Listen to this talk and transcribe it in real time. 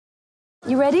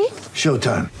You ready?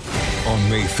 Showtime. On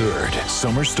May 3rd,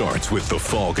 summer starts with The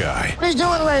Fall Guy. Let's do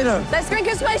it later. Let's drink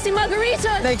a spicy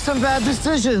margarita. Make some bad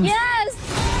decisions. Yes!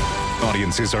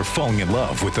 Audiences are falling in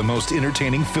love with the most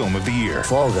entertaining film of the year.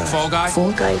 Fall Guy. Fall Guy?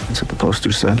 Fall guy. That's what the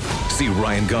poster said. See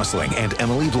Ryan Gosling and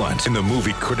Emily Blunt in the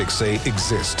movie critics say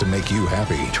exists to make you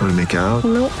happy. Trying to make it out?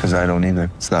 Nope. Because I don't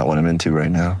either. It's not what I'm into right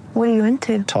now. What are you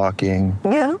into? Talking.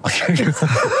 Yeah.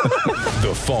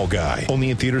 The Fall Guy.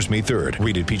 Only in theaters May 3rd.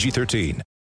 Rated PG-13.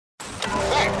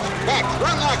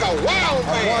 Run like a wild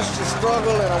man. I watched you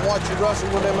struggle and I watched you wrestle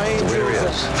with them angels. Here he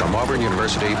is, from Auburn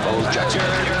University, Bo Jackson.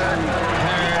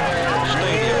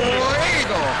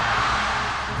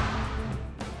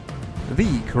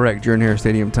 The correct Jordan Hare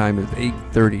Stadium time is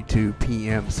 8:32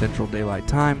 p.m. Central Daylight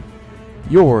Time.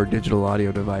 Your digital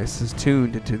audio device is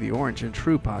tuned into the Orange and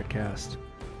True podcast,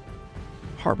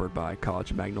 harbored by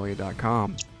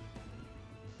collegeofmagnolia.com.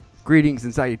 Greetings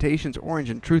and salutations, Orange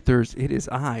and Truthers. It is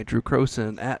I, Drew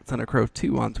Crowson, at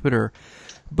SonofCrow2 on Twitter,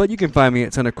 but you can find me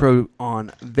at SonofCrow on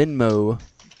Venmo.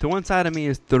 To one side of me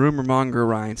is the rumor monger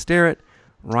Ryan Starrett,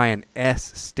 Ryan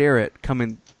S. Starrett,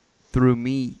 coming to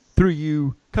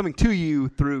you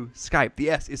through Skype.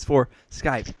 The S is for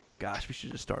Skype. Gosh, we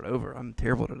should just start over. I'm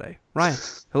terrible today. Ryan,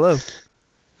 hello.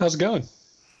 How's it going?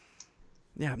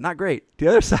 Yeah, not great. The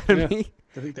other side of me.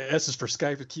 I think the S is for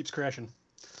Skype. It keeps crashing.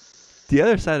 The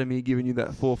other side of me giving you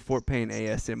that full Fort Payne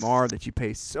ASMR that you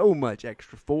pay so much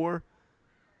extra for.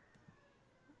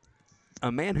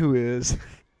 A man who is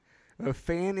a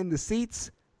fan in the seats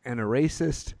and a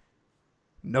racist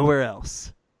nowhere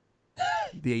else.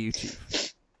 The AU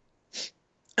Chief.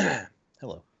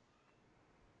 Hello.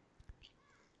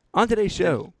 On today's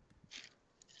show,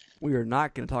 we are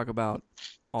not going to talk about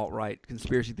alt-right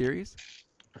conspiracy theories.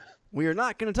 We are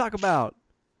not going to talk about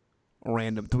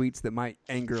random tweets that might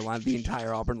anger the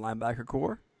entire Auburn linebacker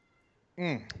corps.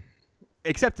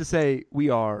 Except to say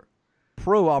we are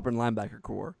pro-Auburn linebacker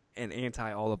corps and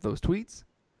anti all of those tweets.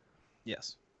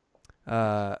 Yes.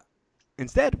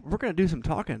 Instead, we're going to do some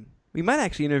talking. We might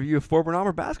actually interview a former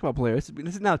Auburn basketball player. This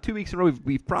is now 2 weeks in a row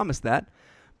we've promised that.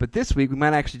 But this week we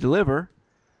might actually deliver.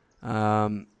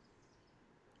 Ryan's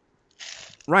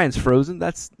frozen.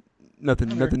 That's nothing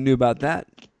new about that.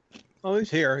 Oh,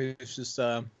 he's here. He's just,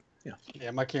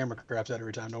 Yeah, my camera grabs that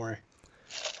every time. Don't worry.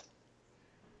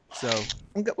 So,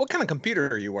 what kind of computer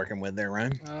are you working with there,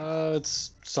 Ryan?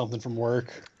 It's something from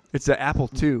work. it's an Apple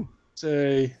II. It's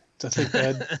a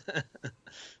ThinkPad.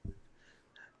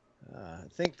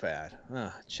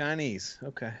 ThinkPad. Chinese.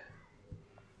 Okay.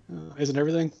 Isn't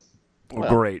everything? Well,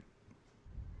 great.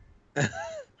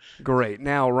 Great.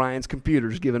 Now Ryan's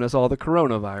computer's giving us all the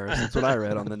coronavirus. That's what I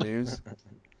read on the news.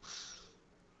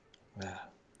 Wow.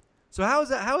 So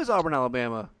how is Auburn,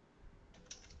 Alabama?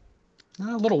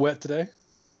 A little wet today.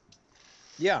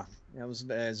 Yeah. It was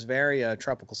very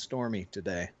tropical stormy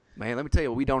today. Man, let me tell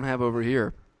you what we don't have over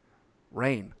here.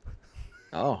 Rain.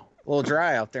 Oh, a little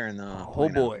dry out there in the Oh,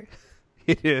 boy.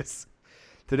 It is.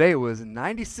 Today it was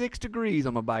 96 degrees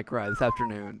on my bike ride this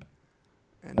afternoon.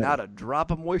 And not a drop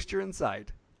of moisture in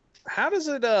sight. How does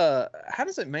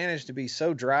it manage to be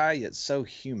so dry yet so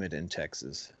humid in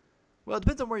Texas? Well, it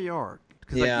depends on where you are.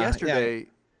 Because yesterday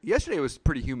it was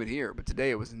pretty humid here, but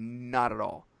today it was not at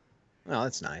all. Oh,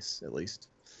 that's nice, at least.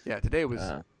 Yeah, today it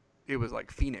was like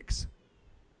Phoenix.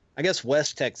 I guess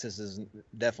West Texas is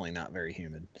definitely not very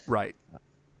humid. Right.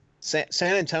 San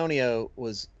Antonio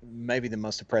was maybe the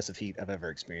most oppressive heat I've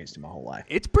ever experienced in my whole life.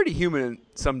 It's pretty humid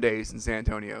some days in San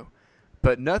Antonio,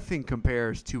 but nothing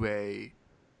compares to a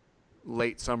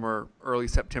late summer, early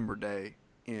September day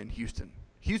in Houston.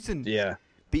 Yeah.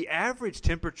 The average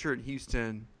temperature in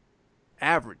Houston,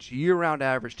 year-round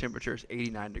average temperature is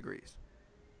 89 degrees.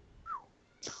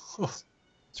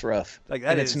 It's rough. Like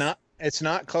that, and it's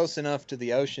not close enough to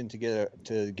the ocean to get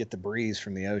the breeze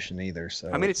from the ocean either.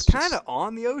 So I mean, it's kind of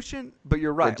on the ocean, but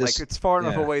you're right. It's far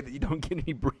enough away that you don't get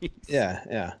any breeze.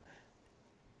 Yeah.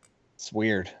 It's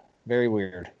weird. Very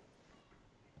weird.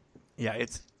 Yeah,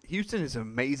 Houston is an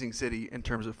amazing city in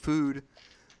terms of food,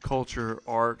 culture,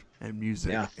 art, and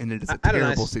music, and it is a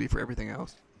terrible city for everything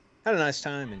else. I had a nice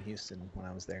time in Houston when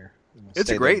I was there. It's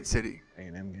a great city.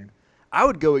 A&M game. I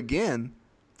would go again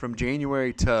from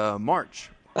January to March,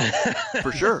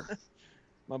 for sure.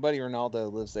 My buddy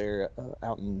Ronaldo lives there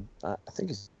out in, I think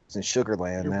he's in Sugar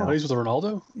Land now. Buddies with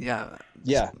Ronaldo? Yeah.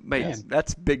 Mate,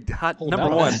 that's big. Hot number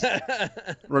one.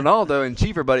 Ronaldo and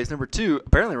Chief are buddies. Number two,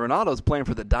 apparently Ronaldo's playing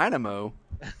for the Dynamo.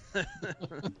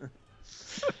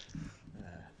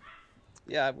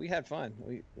 Yeah, we had fun.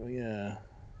 We I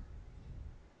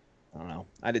don't know.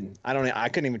 I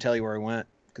couldn't even tell you where we went.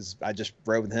 because I just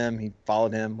rode with him. He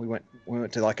followed him. We went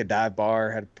to like a dive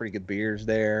bar, had pretty good beers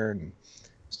there, and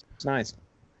it's nice.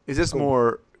 Is this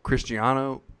more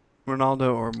Cristiano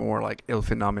Ronaldo or more like El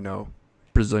Fenomeno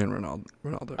Brazilian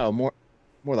Ronaldo? Oh, more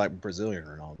like Brazilian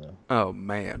Ronaldo. Oh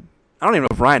man, I don't even know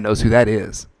if Ryan knows who that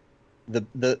is.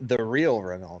 The real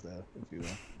Ronaldo, if you will.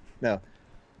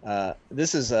 No,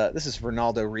 this is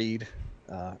Ronaldo Reed,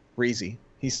 Reezy.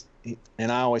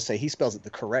 And I always say he spells it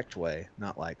the correct way,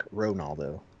 not like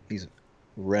Ronaldo. He's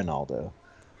Ronaldo.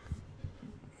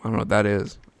 I don't know what that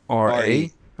is.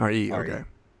 R-A? R-E, okay.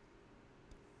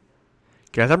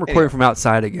 Guys, I'm recording from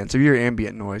outside again, so if you hear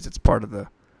ambient noise, it's part of the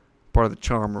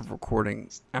charm of recording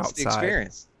outside. It's the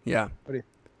experience. Yeah. What do you...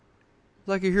 It's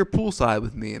like you're here poolside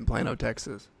with me in Plano,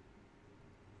 Texas.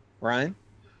 Ryan,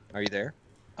 are you there?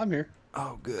 I'm here.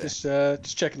 Oh, good.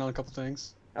 Just checking on a couple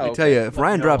things. I tell you, if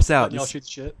Ryan drops out, y'all shoot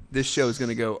shit. This show is going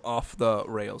to go off the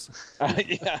rails.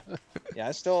 Yeah.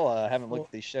 I still haven't looked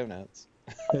at these show notes.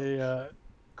 Hey,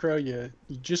 Crow, you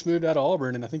just moved out of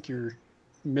Auburn, and I think you're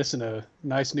missing a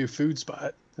nice new food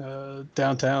spot.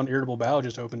 Downtown Irritable Bowel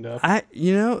just opened up.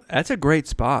 That's a great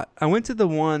spot. I went to the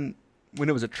one when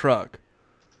it was a truck.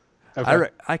 Okay.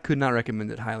 I could not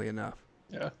recommend it highly enough.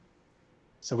 Yeah.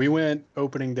 So we went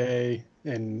opening day,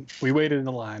 and we waited in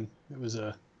the line. It's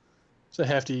a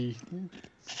hefty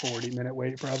 40-minute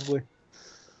wait, probably.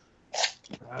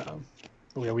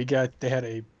 They had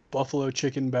a buffalo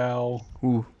chicken bow.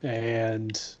 Ooh.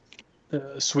 And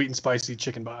sweet and spicy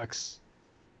chicken box.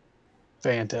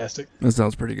 Fantastic. That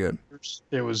sounds pretty good.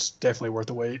 It was definitely worth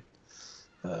the wait.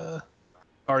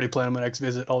 Already planning my next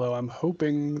visit, although I'm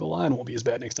hoping the line won't be as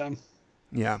bad next time.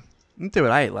 Yeah. Let me tell you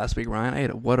what I ate last week, Ryan. I ate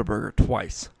a Whataburger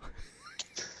twice.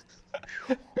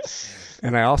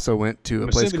 And I also went to a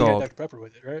place called... You had Dr. Pepper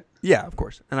with it, right? Yeah, of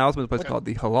course. And I also went to a place called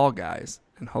the Halal Guys.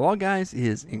 And Halal Guys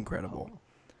is incredible.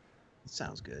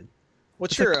 Sounds good.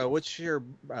 What's your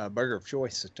burger of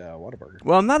choice at Whataburger?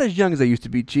 Well, I'm not as young as I used to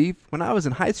be, Chief. When I was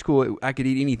in high school, I could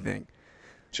eat anything.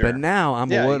 Sure. But now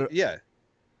I'm a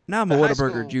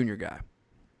Whataburger junior guy.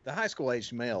 The high school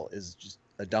aged male is just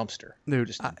a dumpster.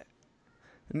 Dude,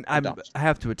 I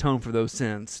have to atone for those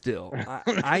sins still.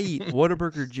 I eat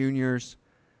Whataburger Juniors.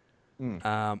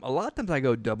 A lot of times I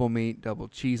go double meat, double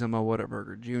cheese on my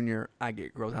Whataburger Junior. I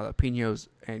get grilled jalapenos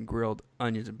and grilled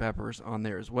onions and peppers on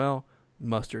there as well.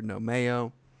 Mustard, no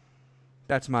mayo.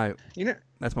 That's my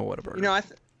Whataburger.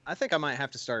 I think I might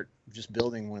have to start just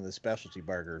building one of the specialty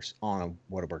burgers on a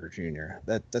Whataburger Junior.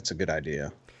 That's a good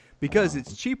idea. Because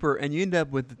it's cheaper and you end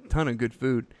up with a ton of good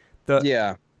food.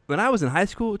 When I was in high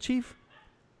school, Chief,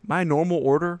 my normal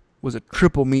order was a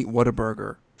triple meat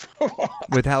Whataburger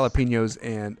with jalapenos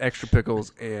and extra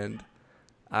pickles, and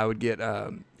I would get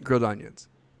grilled onions.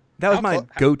 That was my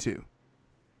go-to.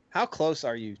 How close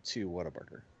are you to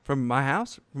Whataburger? From my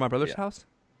house? From my brother's house?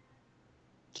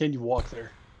 Can you walk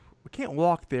there? We can't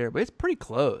walk there, but it's pretty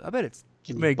close. I bet it's...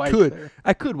 there?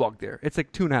 I could walk there. It's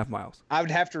like 2.5 miles. I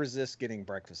would have to resist getting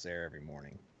breakfast there every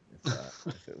morning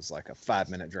if it was like a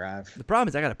 5-minute drive. The problem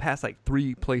is I got to pass like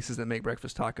 3 places that make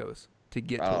breakfast tacos to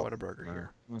get to Whataburger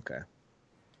here. Okay.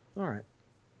 All right.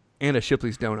 And a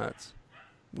Shipley's Donuts,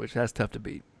 which that's tough to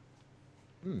beat.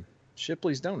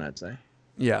 Shipley's Donuts, eh?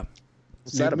 Yeah.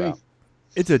 What's that about?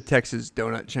 It's a Texas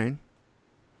donut chain.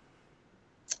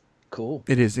 Cool.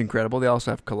 It is incredible. They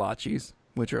also have kolaches,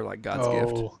 which are like God's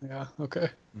gift. Oh, yeah. Okay.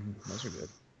 Those are good.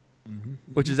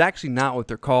 Which is actually not what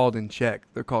they're called in Czech.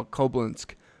 They're called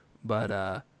Koblensk,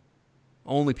 but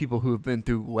only people who have been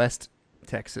through West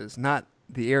Texas, not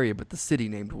the area, but the city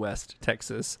named West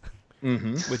Texas,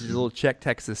 which is a little Czech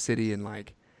Texas city in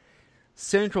like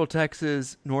central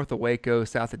Texas, north of Waco,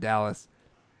 south of Dallas.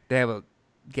 They have a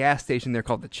gas station there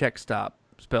called the Czech Stop,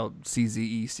 spelled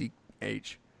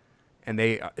C-Z-E-C-H. And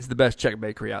it's the best Czech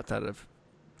bakery outside of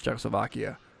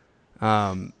Czechoslovakia.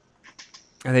 And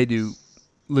they do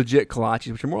legit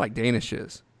kolaches, which are more like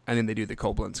Danishes. And then they do the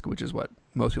Koblensk, which is what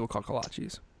most people call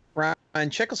kolaches. Right.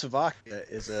 And Czechoslovakia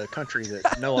is a country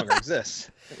that no longer exists.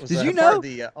 It was Did you part know of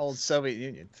the old Soviet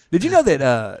Union. Did you know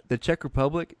that the Czech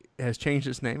Republic has changed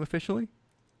its name officially?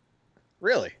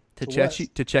 Really? To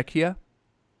Czechia?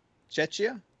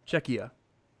 Czechia?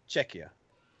 Czechia.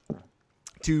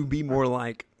 To be more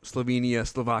like Slovenia,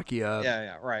 Slovakia.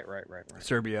 Yeah. Right.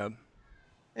 Serbia.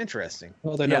 Interesting.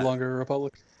 Well, they're no longer a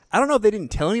republic. I don't know if they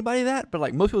didn't tell anybody that, but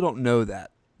like most people don't know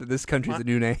that this country's a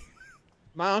new name.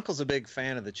 My uncle's a big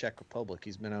fan of the Czech Republic.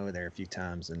 He's been over there a few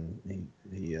times, and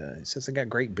he says they got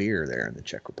great beer there in the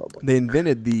Czech Republic. They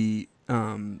invented the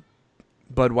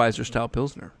Budweiser style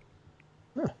Pilsner.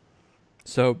 Huh.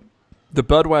 So the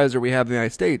Budweiser we have in the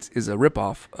United States is a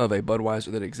ripoff of a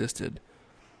Budweiser that existed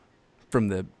from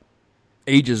the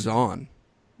ages on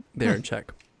there in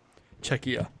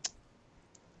Czechia.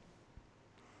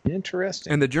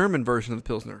 Interesting. And the German version of the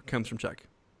Pilsner comes from Czech.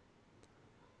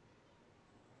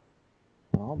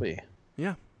 I'll be.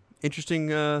 Yeah. Interesting.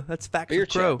 That's Facts Beer with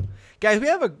Crow. check. Guys, we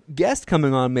have a guest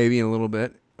coming on maybe in a little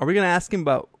bit. Are we going to ask him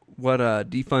about what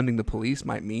defunding the police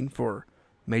might mean for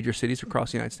major cities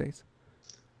across the United States?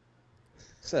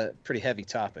 It's a pretty heavy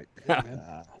topic.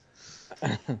 I'm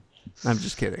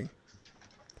just kidding.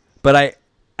 But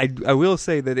I will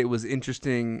say that it was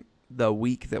interesting the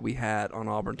week that we had on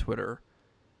Auburn Twitter.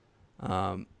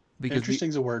 Because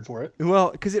Interesting's a word for it.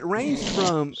 Well, because it ranged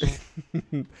from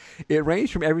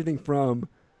everything from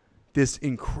this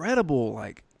incredible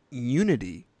like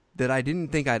unity that I didn't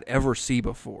think I'd ever see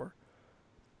before,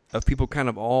 of people kind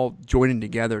of all joining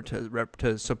together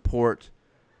to support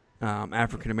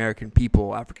African American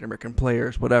people, African American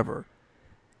players, whatever.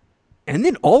 And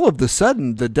then all of the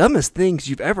sudden, the dumbest things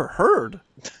you've ever heard.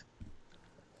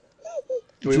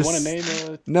 Do we want to name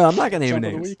a No, I'm not going to name Jump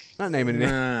of the names. week? Not naming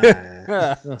names.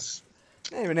 Yes.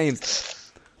 Naming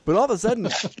names. But all of a sudden,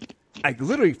 like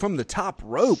literally from the top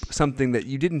rope, something that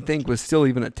you didn't think was still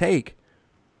even a take.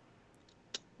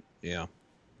 Yeah.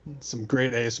 Some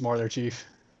great ASMR there, Chief.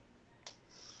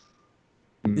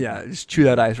 Yeah, just chew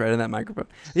that ice right in that microphone.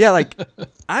 Yeah, like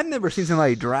I've never seen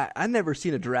somebody I've never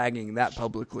seen a dragging that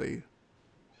publicly,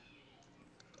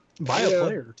 By a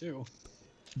player, too.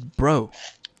 bro.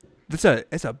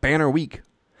 It's a banner week,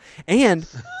 and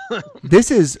this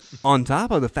is on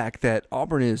top of the fact that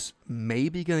Auburn is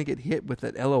maybe going to get hit with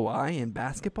an LOI in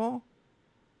basketball.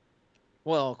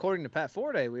 Well, according to Pat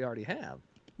Forday, we already have.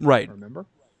 Right, Remember?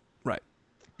 right.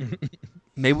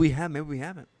 Maybe we have, maybe we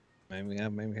haven't. Maybe we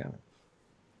have, maybe we haven't.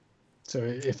 So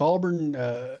if Auburn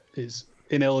is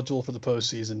ineligible for the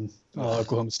postseason,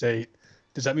 Oklahoma State,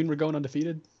 does that mean we're going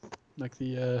undefeated, like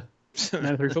the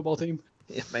 93 football team?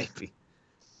 Yeah, maybe.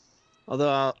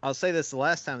 Although I'll say this: the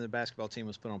last time the basketball team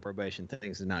was put on probation,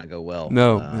 things did not go well.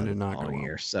 No, it did not all go well.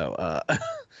 year. So,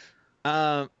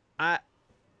 I'm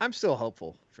still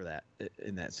hopeful for that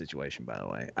in that situation. By the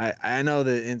way, I know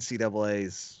the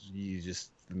NCAA's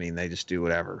they just do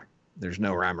whatever. There's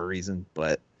no rhyme or reason,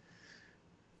 but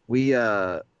we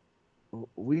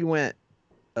went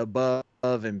above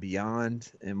and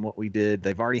beyond in what we did.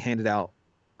 They've already handed out,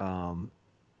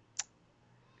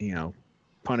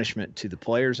 punishment to the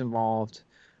players involved,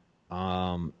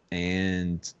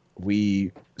 and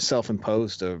we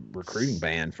self-imposed a recruiting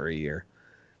ban for a year.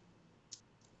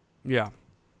 Yeah.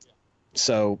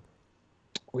 So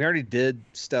we already did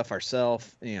stuff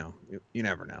ourselves. You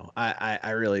never know.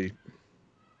 I'm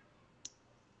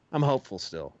hopeful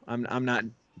still. I'm not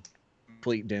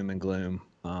complete doom and gloom,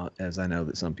 as I know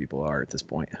that some people are at this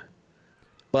point.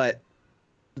 But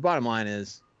the bottom line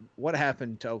is, what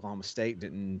happened to Oklahoma State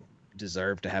didn't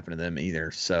deserve to happen to them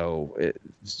either. So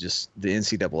it's just the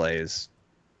NCAA is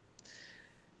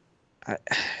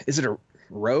it a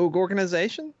rogue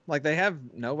organization? Like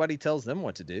nobody tells them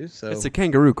what to do. So It's a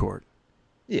kangaroo court.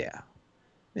 yeah.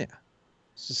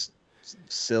 It's just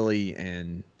silly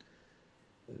and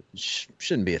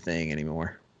shouldn't be a thing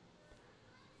anymore.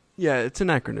 Yeah, it's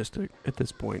anachronistic at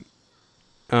this point.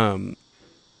 The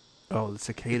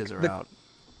cicadas are out.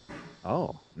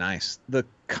 Oh, nice. The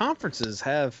conferences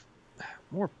have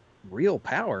more real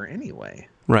power anyway,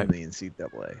 Right. than the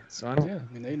NCAA. So Yeah, I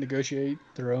mean, they negotiate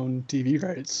their own TV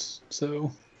rights.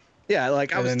 So,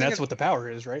 like and then that's what the power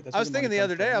is, right? That's I where was the thinking money the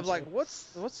other comes day. I from, was like,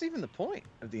 what's even the point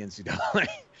of the NCAA?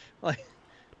 Like,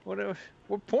 what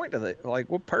point do they like?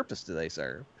 What purpose do they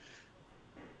serve?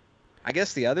 I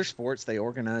guess the other sports they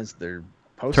organize their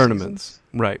postseasons. Tournaments,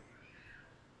 right?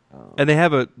 And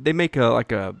they make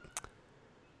a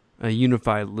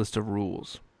unified list of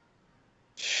rules.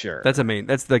 Sure. That's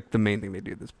like the main thing they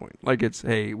do at this point. Like it's,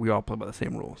 hey, we all play by the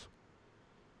same rules.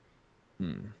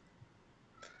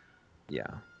 Yeah.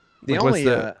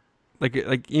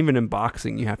 Like even in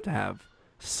boxing, you have to have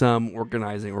some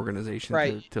organization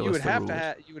right. to You list would the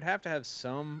rules. you would have to have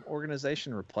some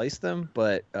organization replace them,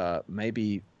 but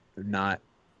maybe not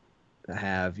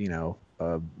have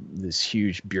this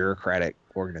huge bureaucratic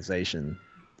organization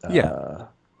to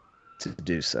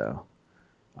do so.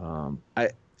 I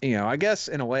guess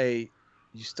in a way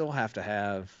you still have to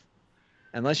have,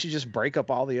 unless you just break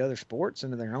up all the other sports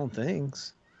into their own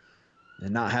things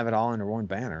and not have it all under one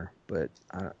banner. But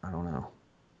I don't know.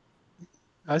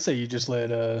 I say you just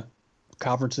let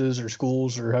conferences or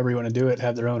schools or however you want to do it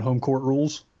have their own home court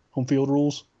rules, home field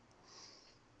rules.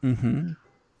 Mm-hmm.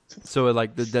 So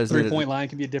like the designated 3-point line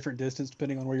can be a different distance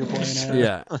depending on where you're playing at.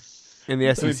 Yeah. In the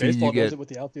I mean, SEC, baseball you get does it with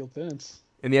the outfield fence.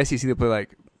 in the SEC they play like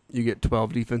you get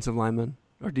 12 defensive linemen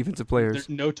Our defensive players. There's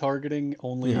no targeting,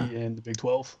 only in the Big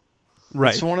 12.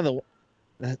 Right. That's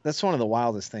one of the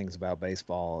wildest things about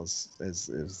baseball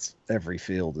is every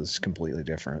field is completely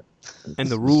different. And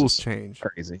the rules change.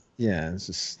 Crazy. Yeah, it's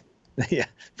just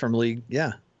from league.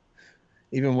 Yeah,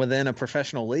 even within a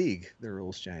professional league, the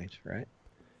rules change. Right.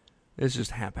 It's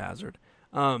just haphazard.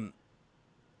 All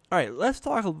right, let's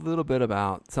talk a little bit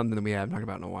about something that we haven't talked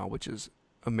about in a while, which is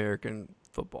American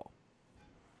football.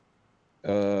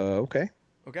 Okay.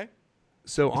 Okay.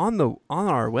 So on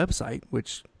our website,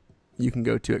 which you can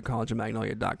go to at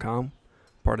collegeofmagnolia.com,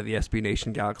 part of the SB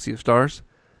Nation Galaxy of Stars,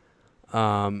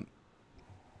 there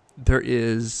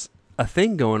is a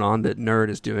thing going on that Nerd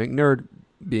is doing. Nerd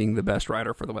being the best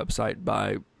writer for the website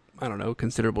by, I don't know,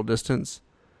 considerable distance.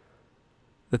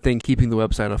 The thing keeping the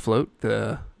website afloat,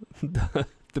 the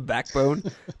backbone,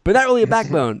 but not really a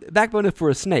backbone. Backbone is for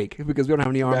a snake because we don't have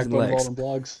any arms and legs. Backbone of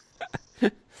all them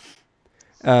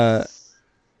The blogs.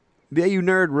 AU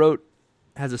Nerd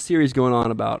has a series going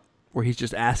on about where he's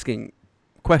just asking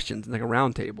questions in like a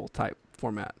round table type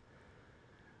format.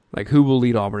 Like, who will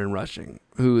lead Auburn in rushing?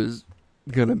 Who is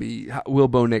going to be, will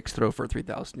Bo Nix throw for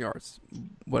 3,000 yards?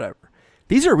 Whatever.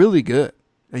 These are really good,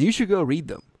 and you should go read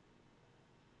them.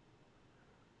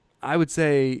 I would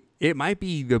say it might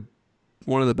be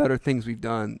one of the better things we've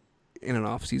done in an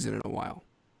off season in a while.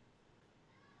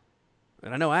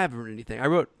 And I know I haven't written anything. I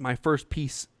wrote my first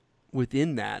piece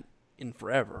within that in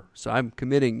forever. So I'm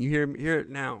committing. You hear it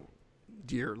now,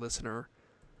 dear listener.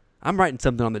 I'm writing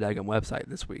something on the daggum website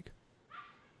this week.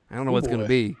 I don't know what it's going to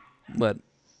be, but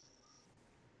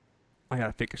I got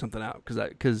to figure something out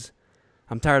because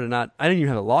I'm tired of not. I didn't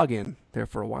even have a login there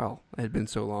for a while. It had been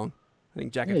so long. I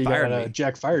think Jack had fired me.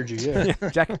 Jack fired you, yeah.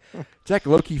 Jack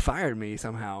low-key fired me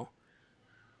somehow.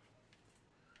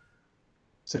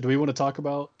 So do we want to talk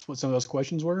about what some of those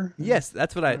questions were? Yes,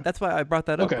 that's why I brought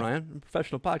that up, Ryan. I'm a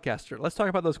professional podcaster. Let's talk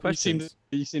about those questions.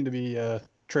 You seem to be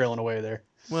trailing away there.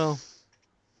 Well,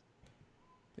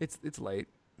 it's late.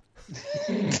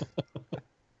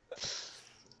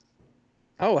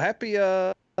 Oh, happy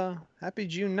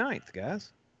June 9th,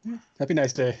 guys. Happy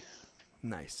nice day.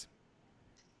 Nice.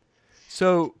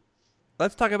 So,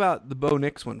 let's talk about the Bo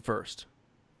Nix one first.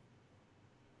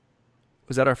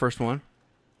 Was that our first one?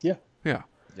 Yeah. Yeah.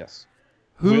 Yes.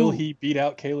 Will he beat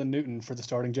out Kalen Newton for the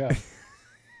starting job?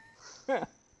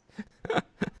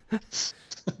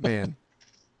 Man.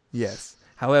 Yes.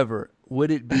 However,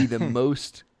 would it be the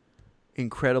most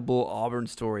incredible Auburn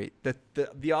story,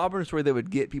 the Auburn story that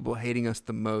would get people hating us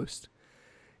the most,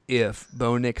 if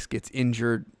Bo Nix gets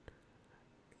injured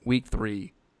week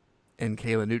 3 and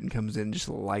Kalen Newton comes in and just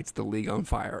lights the league on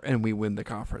fire and we win the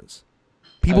conference?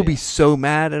 People be so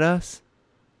mad at us.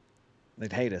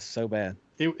 They'd hate us so bad.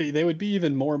 They would be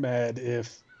even more mad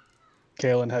if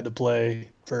Kalen had to play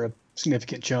for a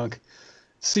significant chunk.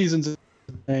 Seasons,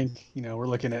 I think, we're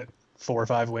looking at 4 or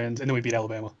 5 wins, and then we beat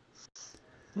Alabama.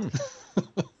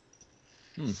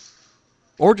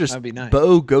 Or just That'd be nice.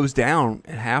 Bo goes down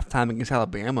at halftime against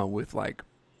Alabama with like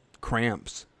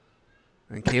cramps,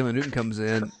 and Kalen Newton comes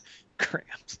in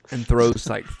and throws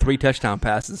like 3 touchdown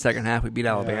passes in the second half. We beat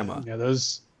Alabama. Yeah,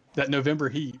 that November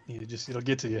heat, it'll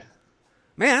get to you.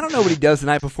 Man, I don't know what he does the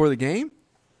night before the game.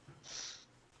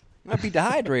 Might be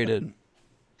dehydrated.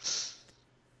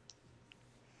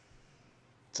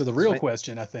 So the real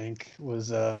question, I think,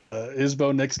 was is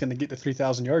Bo Nix going to get to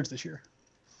 3,000 yards this year?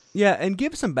 Yeah, and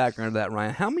give some background to that,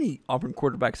 Ryan. How many Auburn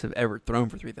quarterbacks have ever thrown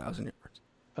for 3,000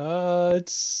 yards?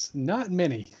 It's not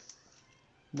many.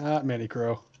 Not many,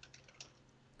 Crow.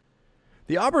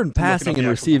 The Auburn passing and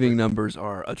receiving numbers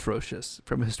are atrocious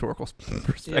from a historical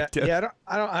perspective. Yeah.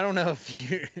 I don't know if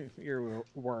you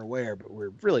were aware, but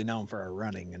we're really known for our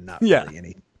running and not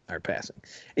really our passing.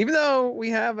 Even though we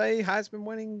have two Heisman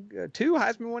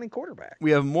winning quarterbacks.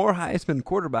 We have more Heisman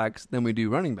quarterbacks than we do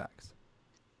running backs.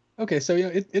 Okay, so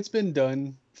it's been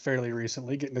done fairly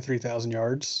recently, getting to 3,000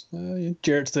 yards.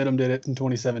 Jarrett Stidham did it in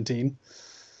 2017.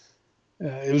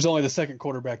 It was only the second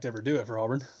quarterback to ever do it for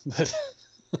Auburn, but.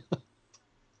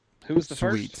 Who was the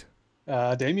first?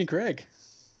 Damian Craig.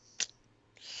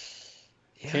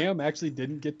 Yeah. Cam actually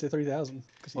didn't get to 3,000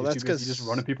 because he was too busy just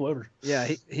running people over. Yeah,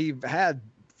 he had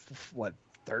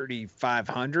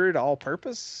 3,500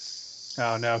 all-purpose.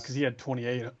 Oh no, because he had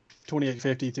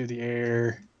 2850 through the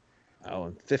air. Oh,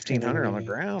 and 1,500 on the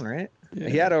ground, right? Yeah.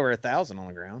 He had over 1,000 on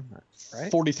the ground,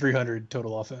 right? 4,300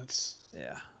 total offense.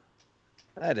 Yeah,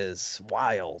 that is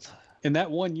wild. In that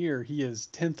 1 year, he is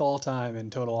 10th all time in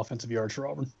total offensive yards for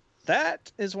Auburn.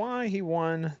 That is why he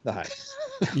won the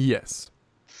Heisman. Yes.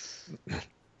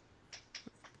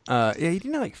 He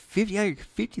didn't have 50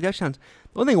 touchdowns.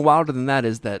 The only thing wilder than that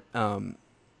is that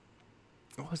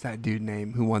what was that dude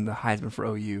name who won the Heisman for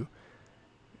OU?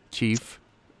 Chief,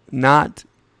 not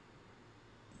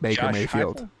Baker Josh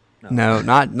Mayfield. Heupel? No,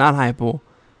 not Heupel.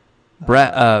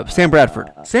 Sam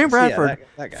Bradford. Sam Bradford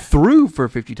that guy. threw for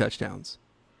 50 touchdowns.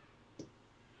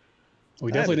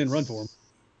 We That definitely is didn't run for him.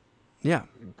 Yeah,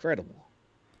 Incredible.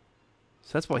 so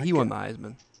that's why he won the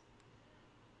Heisman.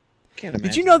 Can't imagine.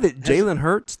 Did you know that Jalen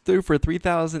Hurts threw for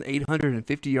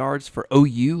 3,850 yards for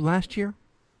OU last year?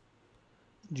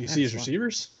 Did you see his That's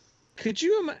receivers? Could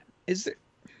you imagine? Is there?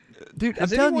 Dude,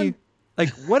 Has I'm telling anyone- you, like,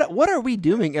 what are we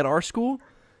doing at our school?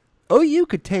 OU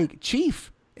could take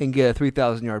Chief and get a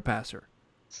 3,000-yard passer.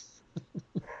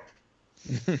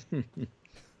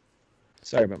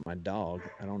 Sorry about my dog.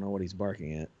 I don't know what he's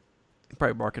barking at.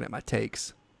 Probably barking at my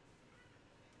takes.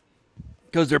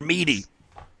 Because they're meaty.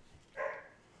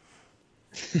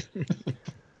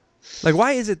 Like,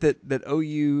 why is it that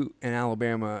OU and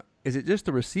Alabama, is it just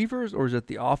the receivers, or is it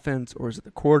the offense, or is it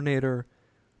the coordinator,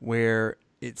 where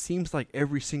it seems like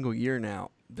every single year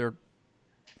now they're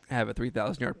have a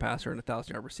 3,000-yard passer and a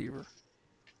 1,000-yard receiver?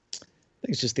 I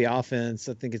think it's just the offense.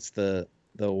 I think it's the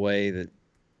way that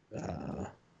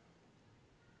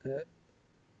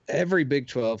every Big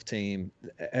 12 team,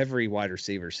 every wide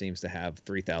receiver seems to have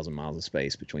 3,000 miles of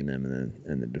space between them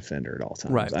and the defender at all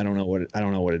times. Right. I don't know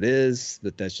what it is,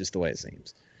 but that's just the way it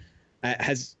seems.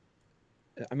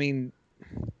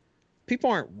 People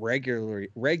aren't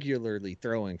regularly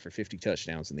throwing for 50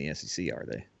 touchdowns in the SEC, are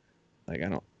they? Like,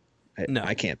 No.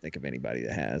 I can't think of anybody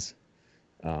that has.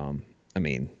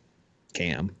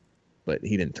 Cam, but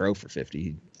he didn't throw for 50.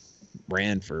 He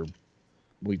ran for.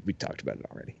 We talked about it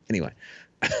already. Anyway,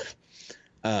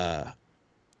 The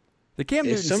Cam If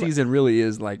Newton some- season really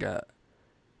is like it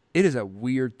is a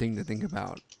weird thing to think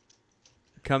about.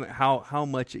 How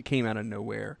much it came out of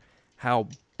nowhere, how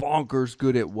bonkers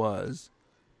good it was,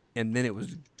 and then it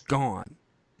was gone.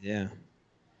 yeah.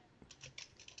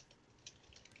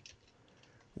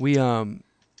 All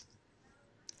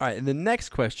right, and the next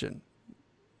question.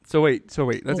 So wait,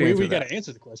 let's we answer got that. to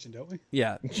answer the question, don't we?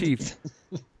 Yeah, Chief.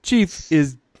 Chief,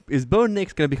 is Bo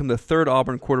Nix going to become the third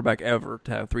Auburn quarterback ever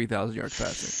to have 3,000 yards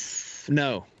passing?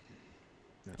 No.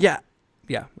 Yeah,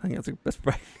 I think that's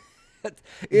right.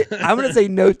 I'm going to say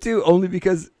no too, only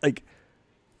because like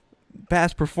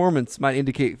past performance might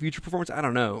indicate future performance. I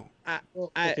don't know.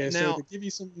 Okay, so now to give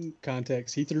you some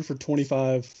context, he threw for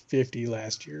 25-50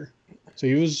 last year. So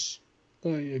he was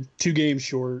 2 games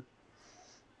short.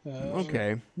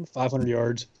 Okay, 500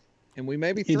 yards. and we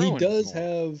may be And throwing. he does more.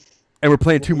 have, and we're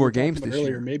playing two what we more were talking games about this earlier,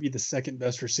 year, maybe the second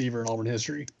best receiver in Auburn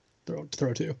history to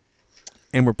throw to.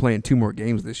 and we're playing 2 more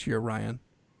games this year, Ryan.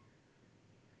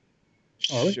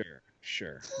 Are we?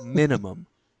 Sure. Minimum.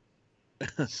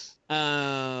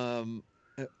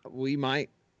 We might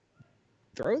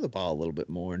throw the ball a little bit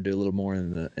more and do a little more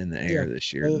in the air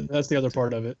this year. That's the other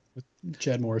part of it with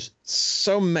Chad Morris.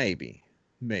 So maybe.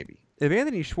 If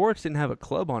Anthony Schwartz didn't have a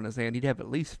club on his hand, he'd have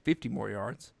at least 50 more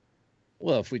yards.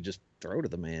 Well, if we just throw to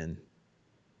the man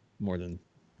more than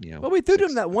Well, we threw to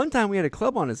him that one time we had a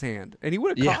club on his hand, and he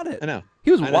would have caught it. I know. He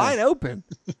was I know. wide open.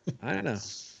 I know.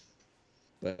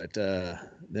 But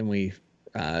then we,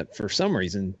 for some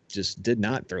reason, just did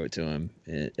not throw it to him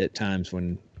at times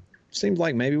when it seemed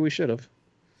like maybe we should have.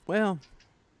 Well,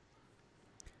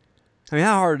 I mean,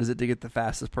 how hard is it to get the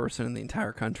fastest person in the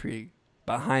entire country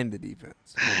behind the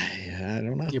defense? I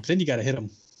don't know. Yeah, but then you got to hit him.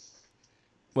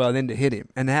 Well, then to hit him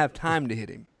and to have time to hit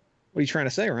him. What are you trying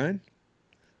to say, Ryan?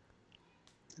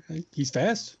 He's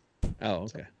fast. Oh,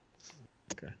 okay.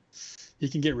 He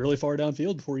can get really far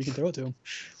downfield before you can throw it to him.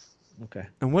 Okay.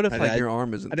 And what if I- your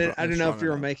arm isn't? I didn't know if you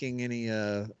were strong enough? making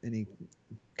any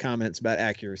comments about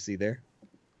accuracy there.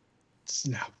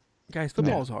 No. Guys,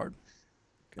 football is hard.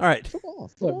 All right.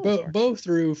 Football. Look, Bo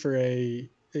threw for a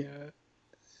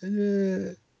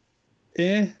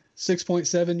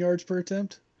 6.7 yards per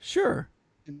attempt. Sure.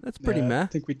 That's pretty meh. I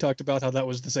think we talked about how that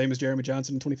was the same as Jeremy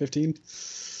Johnson in 2015.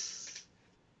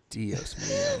 Dios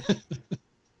mío.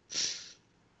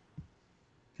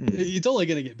 It's only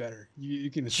going to get better. You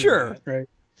can assume Sure. that, right?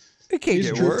 It can't He's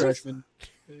a get true worse. freshman.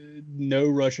 No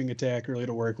rushing attack really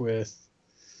to work with.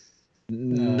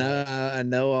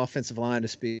 No offensive line to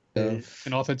speak of.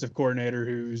 An offensive coordinator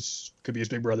could be his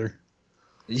big brother.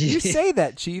 You say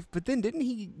that, Chief, but then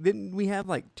didn't we have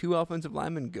like 2 offensive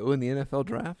linemen go in the NFL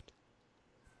draft?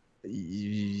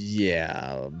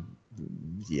 Yeah.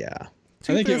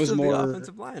 Two I think it fifths was of the more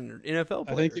offensive line or NFL players.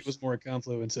 I think it was more a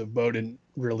confluence of Bo didn't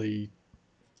really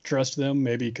trust them,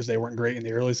 maybe because they weren't great in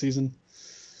the early season,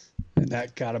 and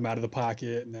that got him out of the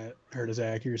pocket, and that hurt his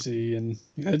accuracy, and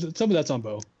some of that's on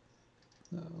Bo.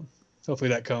 Hopefully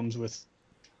that comes with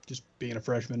just being a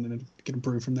freshman and it can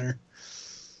improve from there.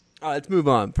 Let's move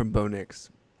on from Bo Nix.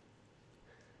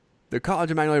 The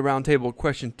College of Magnolia Roundtable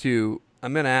question 2,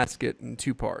 I'm going to ask it in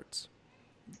 2 parts.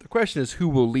 The question is, who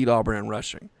will lead Auburn in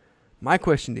rushing? My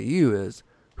question to you is,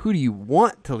 who do you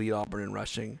want to lead Auburn in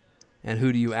rushing, and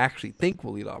who do you actually think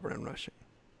will lead Auburn in rushing?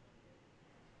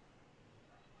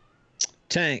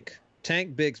 Tank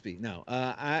Bigsby. No,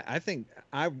 I think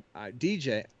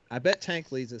DJ. I bet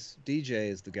Tank leads us. DJ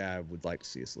is the guy I would like to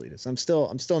see us lead us. I'm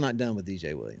still not done with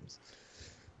DJ Williams.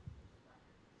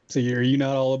 So are you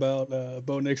not all about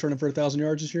Bo Nix running for 1,000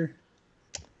 yards this year?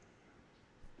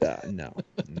 No,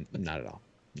 not at all.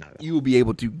 Not at all. You will be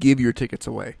able to give your tickets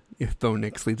away if Bo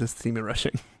Nix leads this team in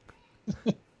rushing.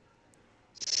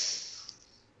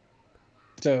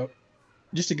 So,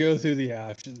 just to go through the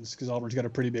options, because Auburn's got a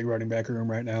pretty big running back room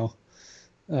right now.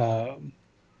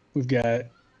 We've got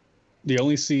the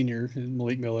only senior in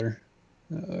Malik Miller,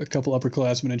 a couple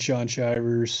upperclassmen in Sean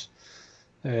Shivers,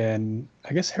 and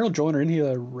I guess Harold Joyner. Isn't he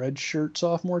a redshirt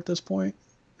sophomore at this point?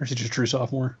 Or is he just a true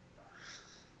sophomore?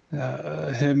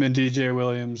 Him and DJ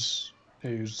Williams,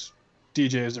 who's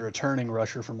DJ is the returning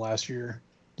rusher from last year,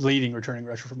 leading returning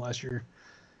rusher from last year,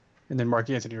 and then Mark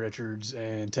Anthony Richards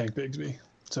and Tank Bigsby.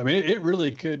 So, I mean, it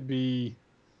really could be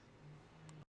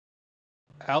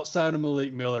outside of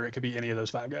Malik Miller. It could be any of those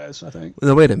 5 guys, I think.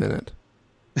 No, wait a minute.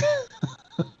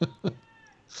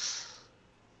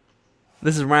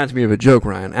 This reminds me of a joke,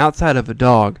 Ryan. Outside of a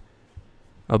dog,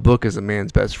 a book is a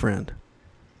man's best friend.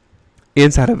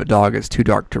 Inside of a dog is too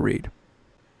dark to read.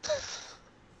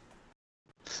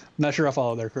 Not sure I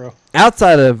follow there, Crow.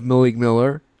 Outside of Malik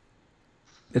Miller,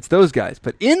 it's those guys.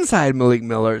 But inside Malik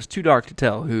Miller, it's too dark to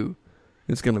tell who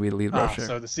is going to be the lead rusher.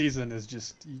 So the season is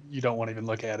just, you don't want to even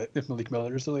look at it if Malik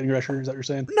Miller is the leading rusher. Is that what you're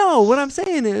saying? No, what I'm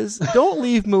saying is don't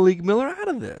leave Malik Miller out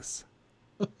of this.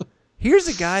 Here's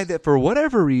a guy that, for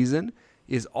whatever reason,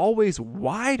 is always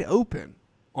wide open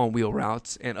on wheel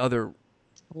routes and other.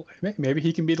 Well, maybe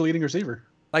he can be the leading receiver.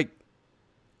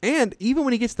 And even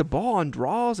when he gets the ball on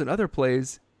draws and other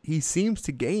plays, he seems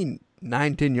to gain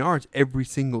 9-10 yards every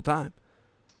single time.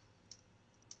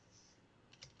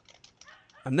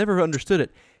 I've never understood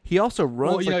it. He also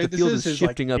runs the field is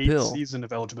shifting uphill. Season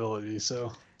of eligibility,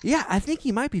 so yeah, I think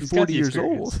he might be 40 years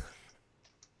old.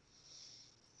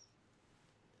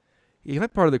 He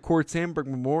might be part of the Cord Sandberg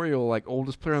Memorial,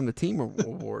 oldest player on the team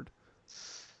award.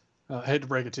 I hate to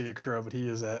break it to you, Crow, but he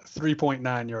is at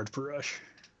 3.9 yards per rush.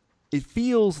 It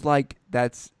feels like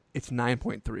it's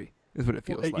 9.3 is what it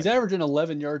feels like. He's averaging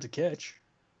 11 yards a catch.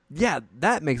 Yeah,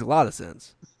 that makes a lot of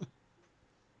sense.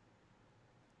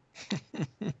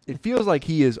 It feels like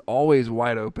he is always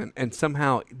wide open, and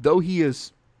somehow, though he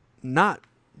is not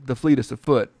the fleetest of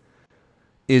foot,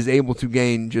 is able to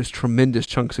gain just tremendous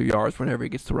chunks of yards whenever he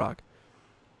gets to rock.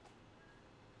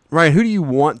 Ryan, who do you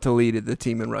want to lead the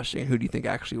team in rushing, and who do you think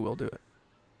actually will do it?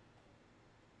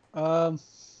 I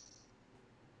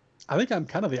think I'm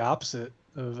kind of the opposite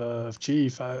of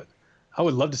Chief. I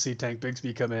would love to see Tank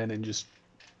Bigsby come in and just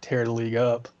tear the league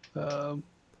up. I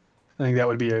think that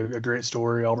would be a great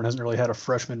story. Auburn hasn't really had a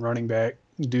freshman running back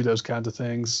do those kinds of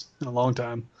things in a long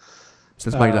time.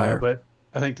 Since Mike Dyer. But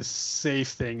I think the safe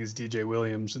thing is DJ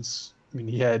Williams. Since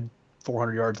he had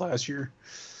 400 yards last year.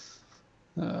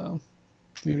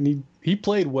 He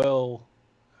played well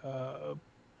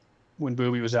when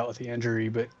Booby was out with the injury,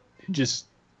 but just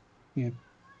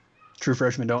true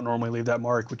freshmen don't normally leave that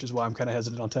mark, which is why I'm kind of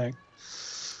hesitant on Tank.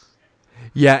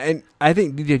 Yeah, and I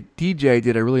think DJ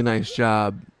did a really nice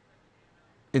job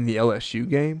in the LSU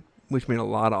game, which made a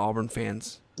lot of Auburn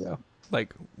fans kind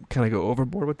of go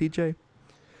overboard with DJ.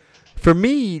 For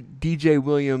me, DJ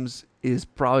Williams is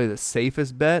probably the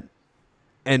safest bet,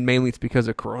 and mainly it's because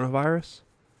of coronavirus.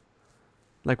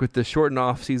 With the shortened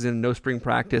off season, no spring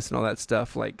practice and all that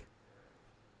stuff,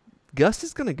 Gus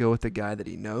is going to go with the guy that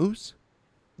he knows.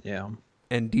 Yeah.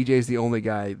 And DJ's the only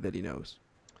guy that he knows.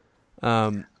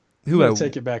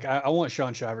 Take it back. I want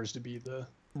Sean Shivers to be the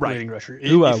leading rusher.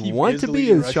 Who I want to be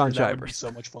is Sean Shivers. That would be Shivers.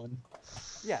 so much fun.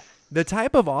 Yeah. The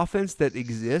type of offense that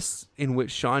exists in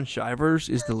which Sean Shivers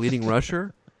is the leading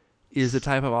rusher is the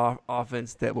type of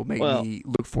offense that will make me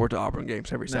look forward to Auburn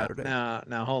games every Saturday.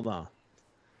 Now, hold on.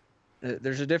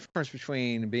 There's a difference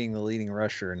between being the leading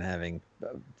rusher and having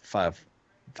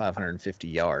 550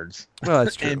 yards. Well,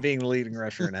 that's true. And being the leading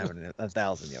rusher and having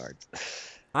 1,000 yards.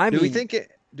 Do we think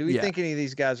any of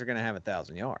these guys are going to have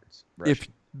 1,000 yards? Rushing? If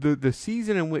the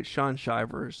season in which Sean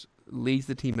Shivers leads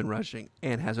the team in rushing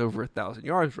and has over 1,000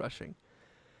 yards rushing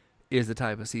is the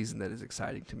type of season that is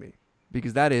exciting to me,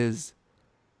 because that is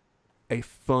a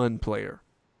fun player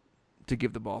to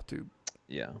give the ball to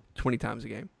 20 times a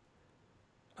game.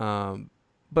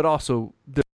 but also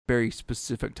the very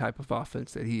specific type of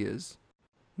offense that he is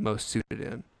most suited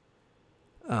in.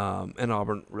 And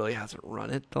Auburn really hasn't run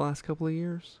it the last couple of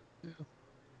years. Yeah.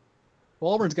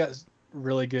 Well, Auburn's got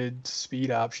really good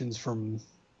speed options from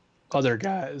other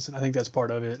guys, and I think that's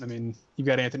part of it. I mean, you've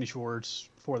got Anthony Schwartz.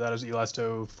 Before that was Eli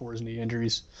Stowe before his knee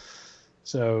injuries.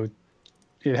 So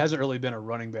it hasn't really been a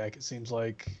running back, it seems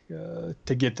like,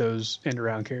 to get those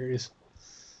end-around carries.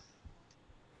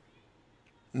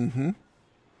 Mm-hmm.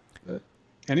 But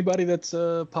anybody that's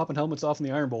popping helmets off in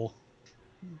the Iron Bowl,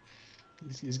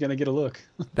 he's going to get a look.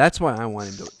 That's why I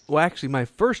wanted to. Well, actually, my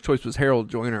first choice was Harold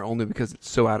Joyner only because it's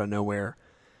so out of nowhere.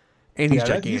 And he's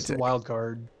gigantic. He's a wild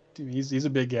card. He's a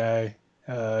big guy.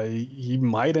 He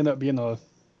might end up being a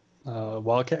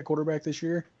Wildcat quarterback this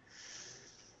year.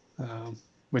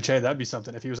 Which, hey, that'd be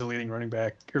something if he was a leading running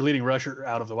back or leading rusher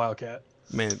out of the Wildcat.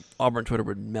 Man, Auburn Twitter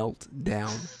would melt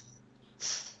down.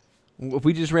 If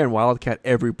we just ran Wildcat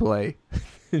every play,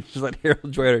 just let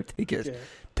Harold Joyner take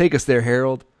us there,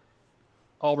 Harold.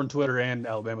 Auburn Twitter and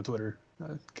Alabama Twitter.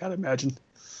 Gotta imagine.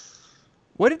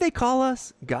 What did they call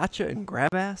us? Gotcha and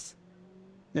grab ass?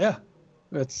 Yeah.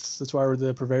 That's why we're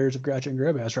the purveyors of gotcha and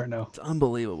grab ass right now. It's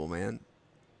unbelievable, man.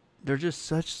 They're just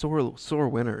such sore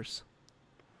winners.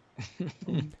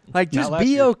 Like, just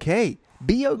be okay.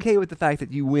 Be okay with the fact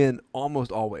that you win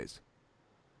almost always.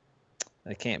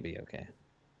 That can't be okay.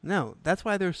 No, that's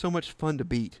why they're so much fun to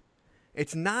beat.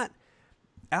 It's not...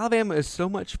 Alabama is so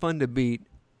much fun to beat,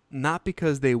 not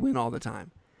because they win all the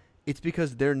time. It's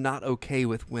because they're not okay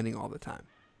with winning all the time.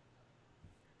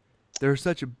 They're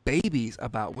such babies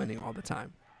about winning all the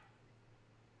time.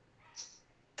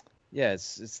 Yeah,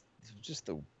 it's just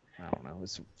I don't know.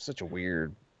 It's such a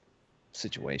weird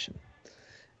situation.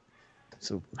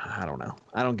 So I don't know.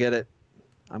 I don't get it.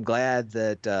 I'm glad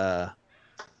that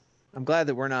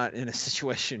we're not in a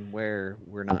situation where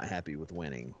we're not happy with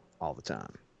winning all the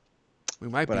time. We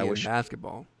might be in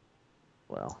basketball.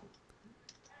 Well,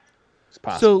 it's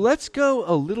possible. So let's go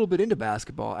a little bit into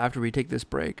basketball after we take this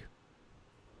break.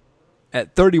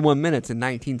 At 31 minutes and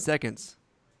 19 seconds.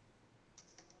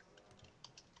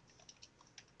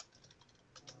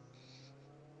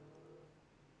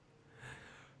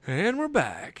 And we're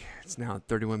back. It's now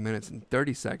 31 minutes and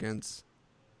 30 seconds.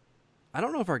 I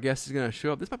don't know if our guest is going to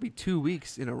show up. This might be 2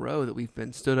 weeks in a row that we've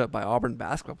been stood up by Auburn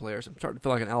basketball players. I'm starting to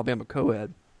feel like an Alabama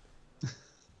co-ed.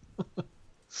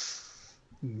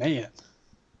 Man.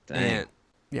 And,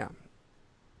 yeah.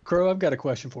 Crow, I've got a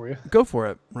question for you. Go for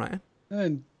it, Ryan.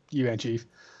 And you and Chief.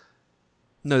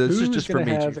 No, this is just for me,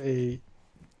 Who's going to have Chief. a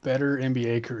better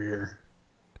NBA career,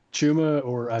 Chuma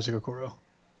or Isaac Okoro?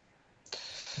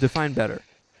 Define better.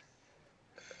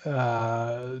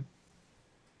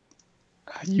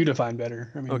 You define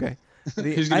better. I mean, Okay.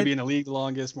 Who's going to be in the league the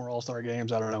longest, more all-star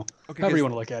games? I don't know. Okay, however you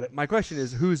want to look at it. My question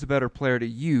is, who's the better player to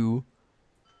you,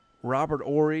 Robert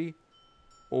Horry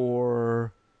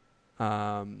or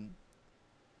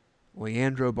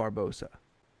Leandro Barbosa?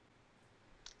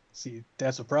 See,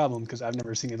 that's a problem because I've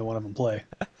never seen either one of them play.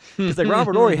 Because like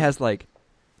Robert Horry has like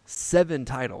 7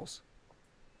 titles,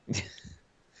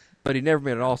 but he never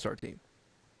made an all-star team.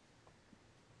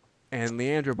 And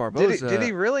Leandro Barbosa... Did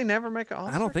he really never make an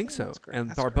all-star I don't think team? so. And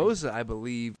Barbosa, I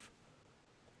believe,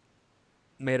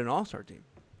 made an all-star team.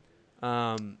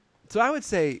 So I would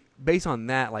say, based on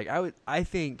that, like I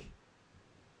think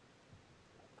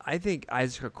Isaac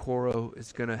Okoro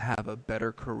is going to have a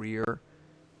better career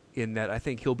in that I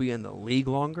think he'll be in the league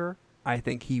longer. I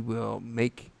think he will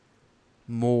make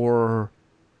more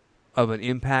of an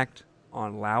impact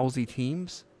on lousy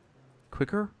teams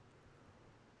quicker.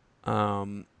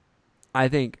 I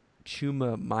think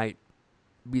Chuma might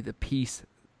be the piece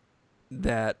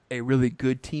that a really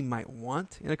good team might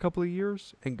want in a couple of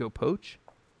years and go poach.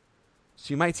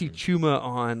 So you might see Chuma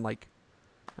on, like,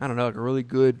 I don't know, like a really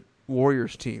good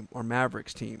Warriors team or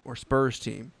Mavericks team or Spurs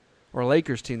team or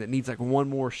Lakers team that needs like one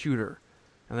more shooter.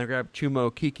 And they grab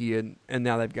Chuma Okeke and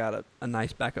now they've got a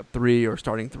nice backup 3 or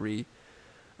starting 3.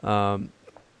 Whereas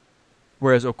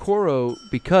Okoro,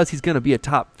 because he's going to be a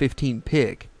top 15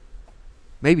 pick,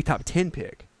 maybe top 10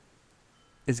 pick,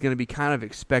 is going to be kind of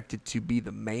expected to be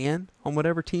the man on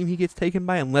whatever team he gets taken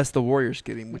by, unless the Warriors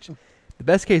get him, which the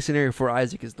best case scenario for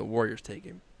Isaac is the Warriors take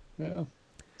him. Yeah.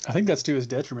 I think that's to his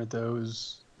detriment, though.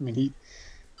 We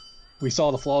saw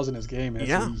the flaws in his game,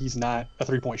 and he's not a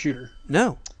three-point shooter.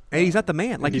 No, and he's not the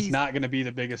man. Like he's not going to be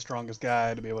the biggest, strongest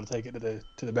guy to be able to take it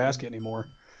to the basket anymore.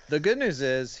 The good news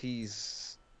is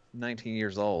he's 19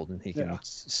 years old and he can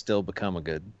still become a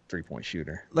good three-point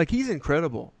shooter. Like, he's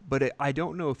incredible, but I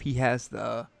don't know if he has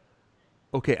I'm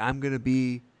going to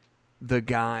be the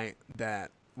guy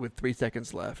that with 3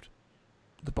 seconds left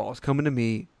the ball's coming to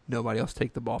me. Nobody else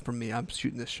take the ball from me. I'm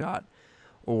shooting this shot.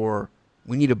 Or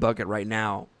we need a bucket right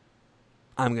now.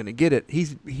 I'm going to get it.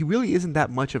 He really isn't that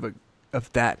much of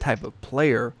that type of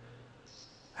player.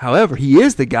 However, he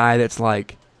is the guy that's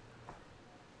like,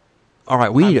 all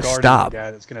right, we need to stop. The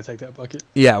guy that's going to take that bucket.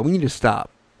 Yeah, we need to stop.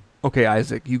 Okay,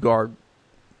 Isaac, you guard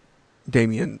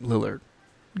Damian Lillard.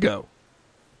 Go.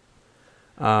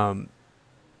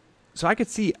 So I could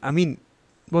see, the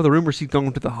rumors he's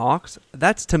going to the Hawks.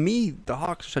 That's, to me, the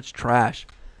Hawks are such trash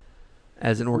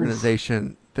as an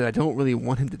organization that I don't really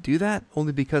want him to do that,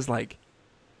 only because, like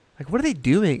what are they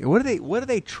doing? What are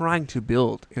they trying to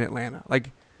build in Atlanta?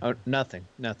 Nothing.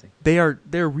 They're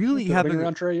really having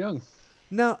around Trae Young.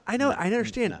 No, I know, I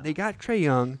understand. No. They got Trae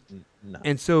Young, No.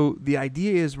 and so the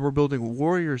idea is we're building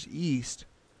Warriors East.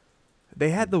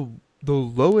 They had the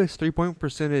lowest 3-point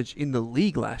percentage in the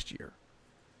league last year.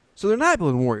 So they're not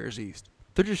building Warriors East.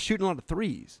 They're just shooting a lot of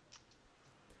threes.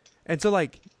 And so,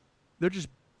 and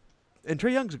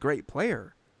Trae Young's a great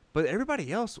player, but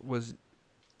everybody else was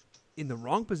in the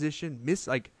wrong position,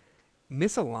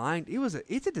 misaligned.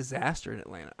 It's a disaster in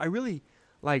Atlanta. I really,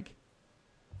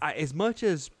 as much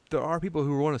as there are people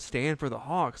who want to stand for the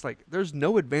Hawks, there's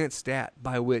no advanced stat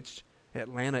by which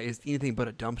Atlanta is anything but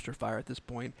a dumpster fire at this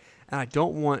point, and I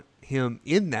don't want him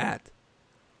in that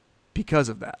because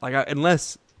of that.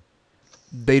 Unless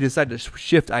they decide to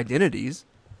shift identities,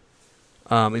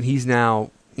 and he's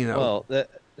now, Well, the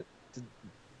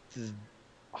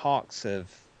Hawks have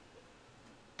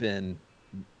been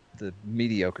the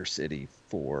mediocre city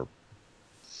for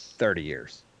 30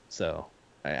 years, so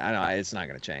I know it's not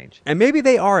going to change. And maybe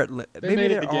they are. They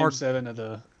made it to Game 7 of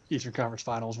the Eastern Conference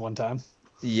Finals one time.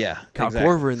 Yeah, Kyle exactly.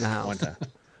 Korver in the house. One time.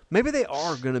 Maybe they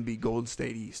are going to be Golden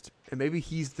State East, and maybe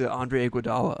he's the Andre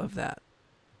Iguodala of that.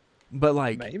 But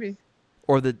maybe,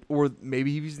 or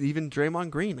maybe he's even Draymond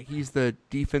Green. He's the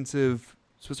defensive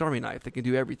Swiss Army knife that can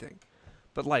do everything.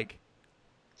 But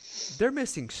they're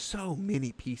missing so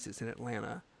many pieces in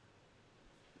Atlanta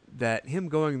that him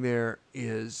going there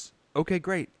is okay.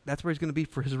 Great, that's where he's going to be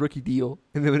for his rookie deal,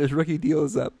 and then when his rookie deal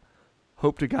is up,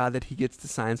 hope to God that he gets to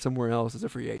sign somewhere else as a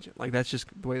free agent. That's just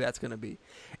the way that's going to be.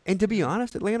 And to be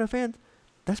honest, Atlanta fans,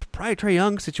 that's probably Trae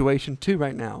Young's situation too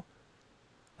right now.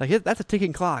 That's a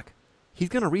ticking clock. He's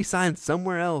going to re-sign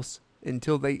somewhere else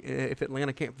until if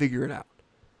Atlanta can't figure it out.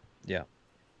 Yeah.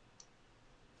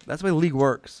 That's the way the league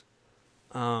works.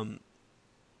 Yeah,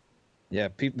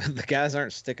 the guys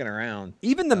aren't sticking around.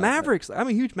 Even the Mavericks, I'm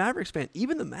a huge Mavericks fan.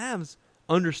 Even the Mavs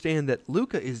understand that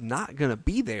Luka is not going to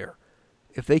be there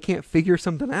if they can't figure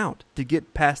something out to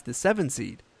get past the 7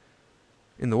 seed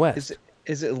in the West.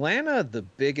 Is Atlanta the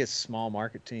biggest small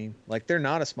market team? They're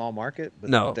not a small market, but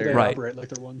no, they right. operate like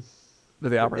they're one. But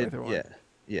they operate like they're one.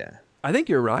 Yeah. I think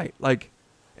you're right.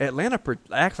 Atlanta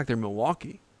acts like they're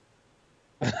Milwaukee.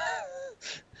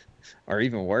 Or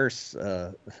even worse,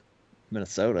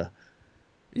 Minnesota.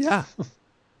 Yeah.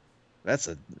 That's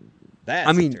a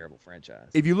terrible franchise.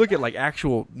 If you look at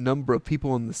actual number of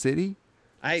people in the city,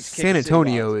 I hate to kick San the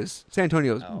Antonio city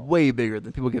is way bigger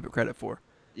than people give it credit for.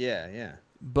 Yeah.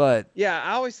 But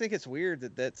I always think it's weird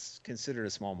that that's considered a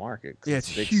small market. Yeah,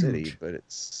 it's a big huge. city,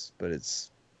 but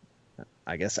it's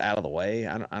I guess out of the way.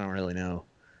 I don't really know.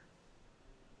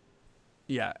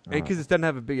 Yeah, because it doesn't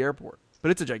have a big airport,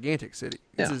 but it's a gigantic city.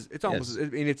 Yeah. It's almost. I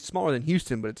mean, it's smaller than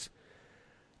Houston, but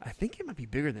I think it might be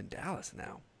bigger than Dallas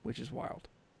now, which is wild.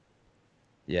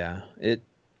 Yeah, it.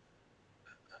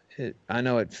 I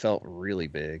know it felt really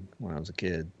big when I was a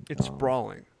kid. It's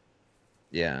sprawling.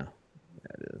 Yeah,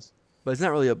 it is. But it's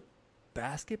not really a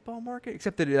basketball market,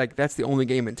 except that that's the only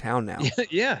game in town now.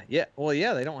 Yeah. Well,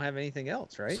 yeah, they don't have anything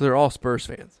else, right? So they're all Spurs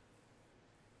fans.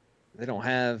 They don't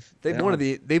have. They've wanted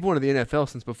the NFL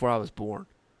since before I was born.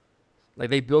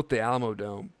 They built the Alamo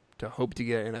Dome to hope to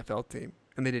get an NFL team,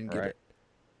 and they didn't get it.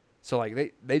 So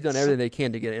they've done everything they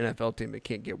can to get an NFL team. They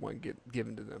can't get one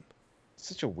given to them.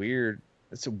 Such a weird.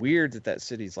 It's weird that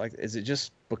city's like. Is it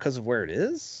just because of where it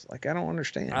is? I don't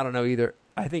understand. I don't know either.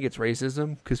 I think it's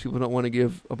racism because people don't want to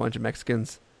give a bunch of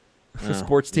Mexicans a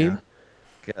sports team.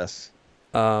 Yeah. Guess.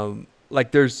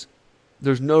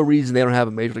 There's no reason they don't have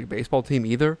a Major League Baseball team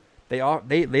either.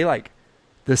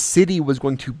 The city was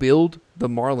going to build the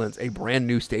Marlins a brand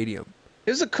new stadium.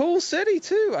 It was a cool city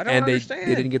too. I don't understand.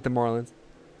 They didn't get the Marlins.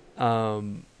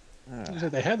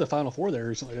 They had the Final Four there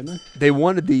recently, didn't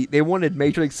they? They wanted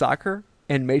Major League Soccer,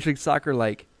 and Major League Soccer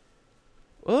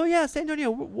oh yeah, San Antonio,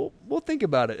 we'll think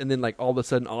about it, and then all of a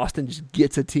sudden Austin just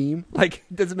gets a team. It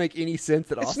doesn't make any sense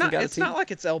that Austin got a team. It's not like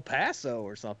it's El Paso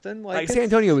or something. San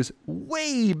Antonio is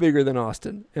way bigger than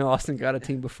Austin, and Austin got a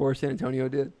team before San Antonio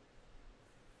did.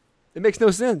 It makes no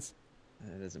sense.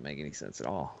 That doesn't make any sense at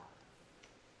all.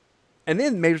 And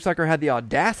then Major Soccer had the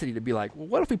audacity to be like, well,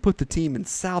 what if we put the team in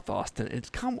South Austin?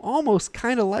 It's almost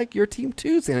kind of like your team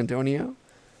too, San Antonio.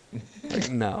 Like,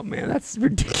 no, man, that's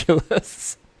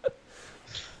ridiculous.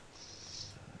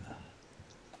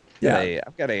 Yeah.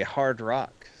 I've got a Hard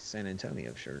Rock San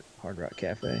Antonio shirt. Hard Rock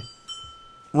Cafe.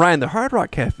 Ryan, the Hard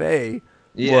Rock Cafe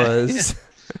was...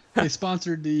 They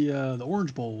sponsored the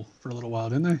Orange Bowl for a little while,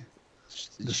 didn't they?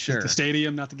 Sure. The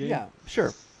stadium, not the game. Yeah,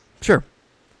 sure.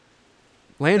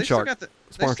 Land Shark They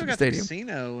sponsored still the got the stadium.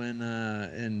 casino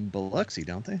in Biloxi,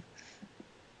 don't they?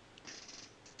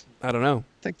 I don't know.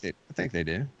 I think they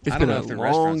do. It's I been don't know a if the long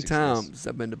restaurants time exist. since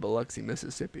I've been to Biloxi,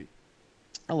 Mississippi.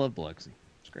 I love Biloxi.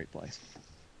 It's a great place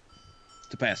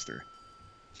to pass through.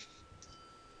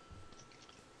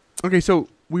 Okay, so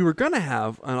we were going to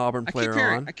have an Auburn player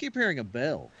on. I keep hearing a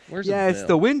bell. Where's Yeah, the it's bell?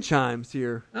 the wind chimes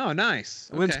here. Oh, nice.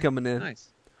 The wind's Okay. coming in. Nice.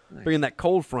 Bringing that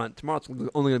cold front. Tomorrow it's only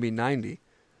going to be 90.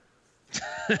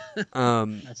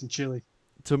 Nice and chilly.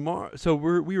 Tomorrow, so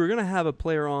we were going to have a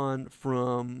player on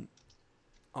from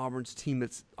Auburn's team.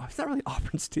 It's not really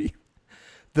Auburn's team.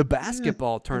 The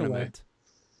basketball tournament.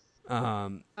 I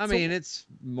mean, it's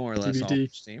more or less TBD.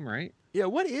 Auburn's team, right? Yeah,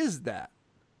 what is that?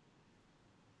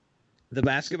 The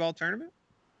basketball tournament?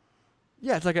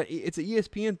 Yeah, it's it's an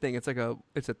ESPN thing. It's a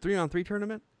 3-on-3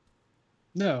 tournament.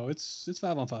 No, it's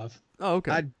 5-on-5. Oh,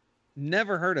 okay. I'd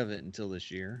never heard of it until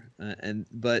this year,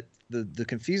 but the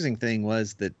confusing thing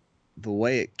was that the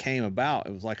way it came about,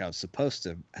 it was like I was supposed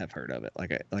to have heard of it,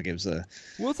 like it was a.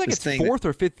 Well, it's like this its thing fourth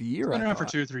or fifth year. It's been I around for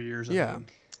thought. 2 or 3 years. I Yeah.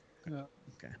 think.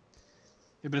 Okay.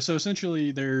 Yeah, but so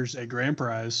essentially, there's a grand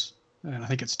prize, and I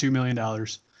think it's $2 million.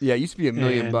 Yeah, it used to be $1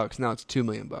 million And- bucks. Now it's $2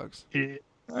 million.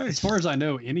 As far as I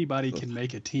know, anybody can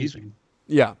make a team,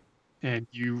 Yeah. and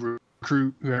you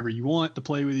recruit whoever you want to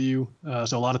play with you.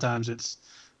 So a lot of times it's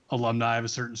alumni of a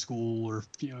certain school, or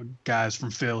guys from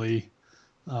Philly,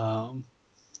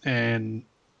 and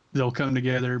they'll come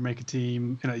together, make a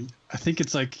team. And I think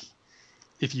it's like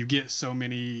if you get so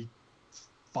many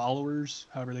followers,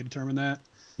 however they determine that,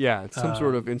 Yeah, it's some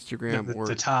sort of Instagram the, or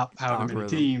the top however many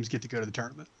algorithm. teams get to go to the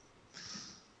tournament.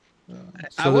 I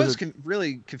So was there's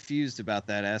really confused about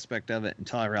that aspect of it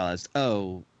until I realized,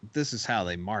 oh, this is how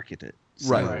they market it. So,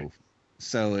 Right.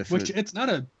 So if Which it's not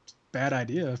a bad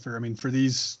idea for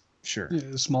these sure.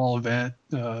 small event.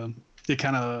 It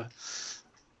kind of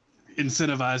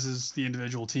incentivizes the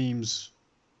individual teams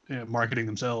marketing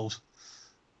themselves,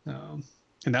 and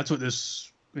that's what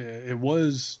this. It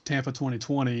was Tampa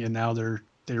 2020, and now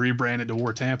they rebranded to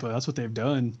War Tampa. That's what they've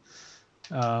done.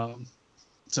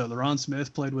 So LeRon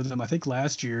Smith played with them, I think,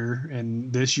 last year,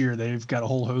 and this year they've got a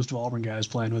whole host of Auburn guys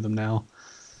playing with them now.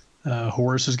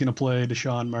 Horace is going to play,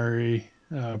 Deshaun Murray,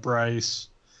 Bryce,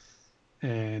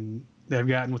 and they've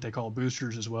gotten what they call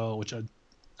boosters as well, which I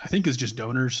think is just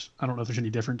donors. I don't know if there's any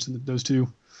difference in those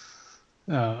two.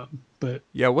 But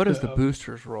Yeah, what is the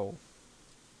boosters role?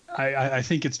 I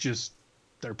think it's just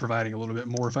they're providing a little bit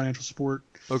more financial support.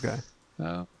 Okay.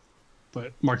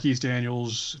 But Marquise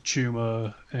Daniels,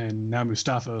 Chuma, and now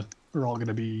Mustafa are all going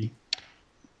to be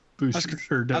boosters.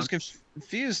 I was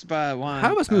confused by why.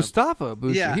 How was Mustafa a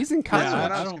booster? yeah. He's in Yeah, college. I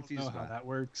I was don't confused know by how it. that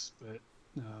works, but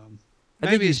I think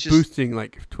Maybe he's it's just- boosting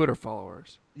like Twitter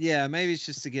followers. Yeah, maybe it's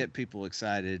just to get people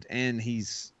excited, and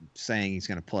he's saying he's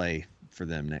going to play for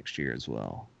them next year as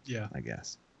well. yeah, I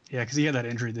guess. because he had that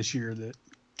injury this year that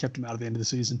kept him out of the end of the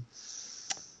season.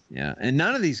 Yeah, and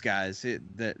none of these guys.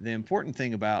 The important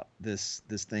thing about this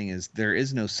thing is there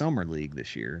is no summer league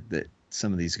this year that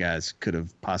some of these guys could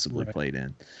have possibly Right. played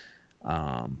in.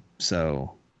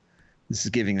 So this is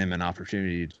giving them an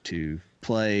opportunity to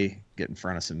play, get in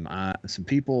front of some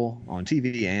people on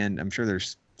TV, and I'm sure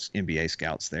there's NBA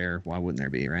scouts there. Why wouldn't there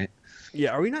be, right?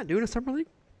 Yeah, are we not doing a summer league?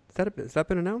 Has that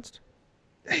been announced?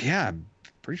 Yeah, I'm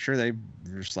pretty sure they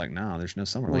were just like, no, there's no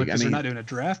summer Well, league. because they're not doing a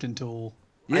draft until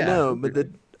I yeah, know,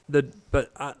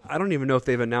 but I don't even know if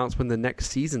they've announced when the next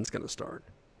season's going to start.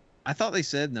 I thought they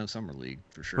said no summer league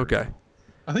for sure. Okay.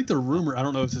 I think the rumor, I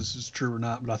don't know if this is true or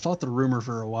not, but I thought the rumor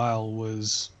for a while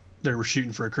was they were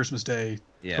shooting for a Christmas Day.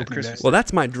 Yeah, opening Christmas day. Well,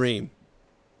 that's my dream.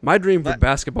 My dream for But-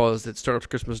 basketball is that it starts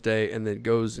Christmas Day and then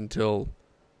goes until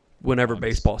whenever August.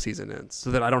 baseball season ends,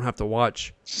 so that I don't have to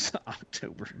watch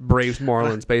October. Braves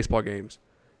Marlins baseball games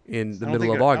in the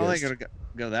middle of I August. don't think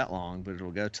it'll go that long, but it'll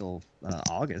go till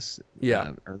August.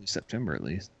 Yeah. Early September at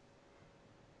least.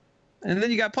 And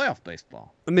then you got playoff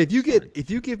baseball. I mean, if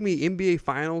you give me NBA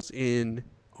Finals in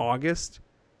August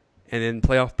and then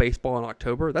playoff baseball in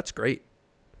October, that's great.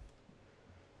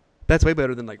 That's way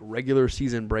better than like regular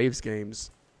season Braves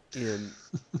games in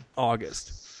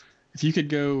August. If you could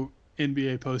go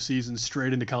NBA postseason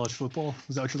straight into college football.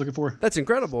 Is that what you're looking for? That's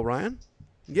incredible, Ryan.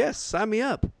 Yes, sign me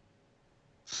up.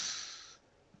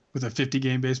 With a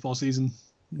 50-game baseball season.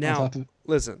 on Now, top of it?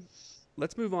 listen,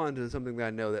 let's move on to something that I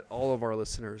know that all of our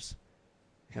listeners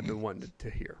have been wanting to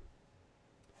hear.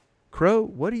 Crow,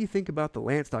 what do you think about the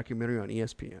Lance documentary on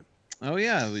ESPN? Oh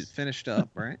yeah, we finished up,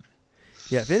 right?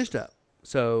 Yeah, finished up.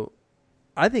 So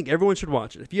I think everyone should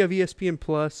watch it. If you have ESPN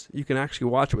Plus, you can actually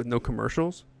watch it with no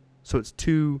commercials. So it's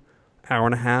 2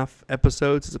 hour-and-a-half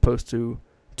episodes as opposed to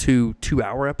 2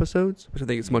 2-hour episodes, which I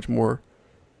think is much more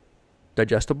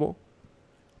digestible.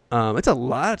 It's a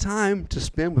lot of time to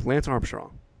spend with Lance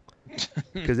Armstrong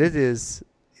because it is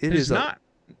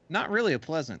not really a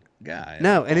pleasant guy.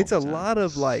 No, and it's a lot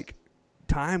of like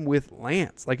time with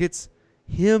Lance. Like it's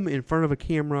him in front of a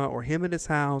camera or him at his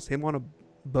house, him on a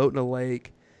boat in a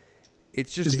lake.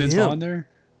 It's just Is Vince him. Vaughn there?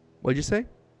 What'd you say?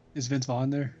 Is Vince Vaughn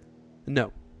there?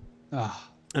 No,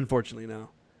 Ah, unfortunately, no.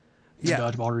 it's Yeah.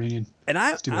 a dodgeball reunion. And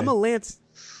It's too I'm bad. a Lance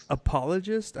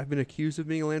apologist. I've been accused of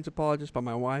being a Lance apologist by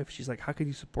my wife. She's like, how could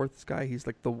you support this guy? He's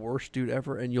like the worst dude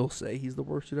ever. And you'll say he's the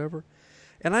worst dude ever.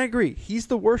 And I agree. He's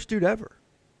the worst dude ever.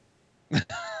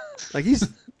 Like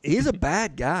he's a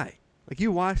bad guy. Like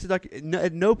you watch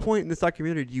at no point in this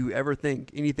documentary do you ever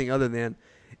think anything other than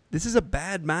this is a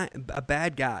bad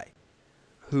guy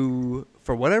who,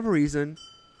 for whatever reason,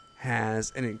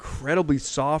 has an incredibly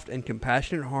soft and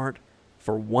compassionate heart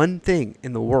for one thing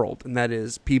in the world, and that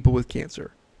is people with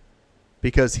cancer,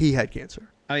 because he had cancer.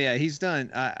 Oh yeah, he's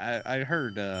done. I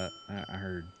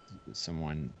heard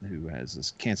someone who has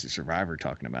this cancer survivor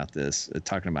talking about this,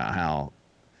 talking about how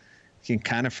you can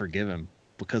kind of forgive him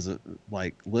because of,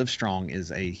 like, Livestrong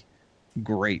is a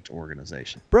great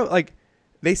organization. Bro, like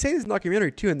they say this in the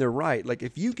documentary too, and they're right. Like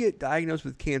if you get diagnosed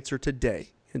with cancer today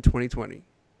in 2020,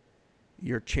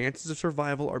 your chances of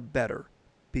survival are better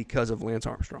because of Lance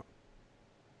Armstrong.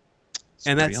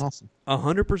 And pretty that's awesome.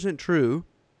 100% true.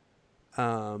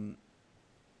 Look,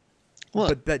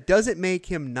 But that doesn't make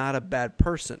him not a bad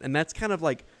person. And that's kind of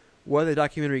like what the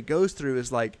documentary goes through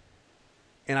is like,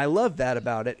 and I love that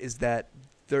about it, is that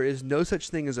there is no such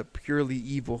thing as a purely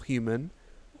evil human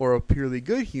or a purely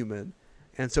good human.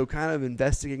 And so kind of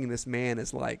investigating this man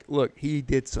is like, look, he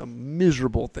did some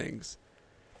miserable things.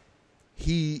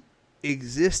 He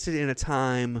existed in a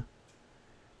time,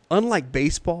 unlike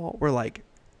baseball, where like,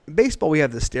 in baseball we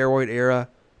have the steroid era,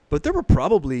 but there were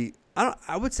probably,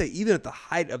 I would say even at the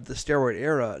height of the steroid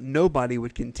era, nobody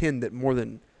would contend that more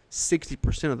than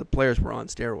 60% of the players were on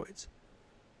steroids.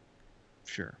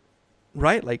 sure.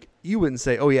 Right? Like, you wouldn't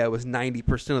say, oh yeah, it was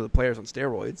 90% of the players on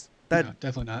steroids. No,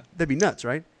 definitely not. That'd be nuts,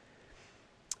 right?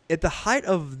 At the height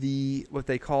of the, what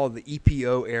they call the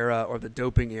EPO era or the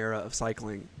doping era of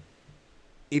cycling,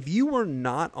 if you were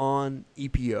not on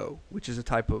EPO, which is a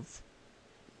type of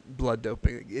blood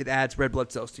doping, it adds red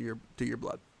blood cells to your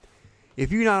blood.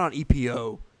 If you're not on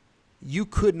EPO, you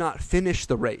could not finish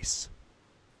the race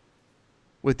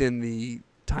within the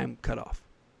time cutoff.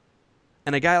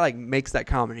 And a guy like makes that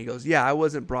comment. He goes, yeah, I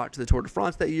wasn't brought to the Tour de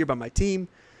France that year by my team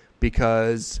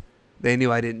because they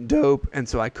knew I didn't dope, and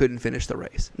so I couldn't finish the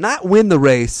race. Not win the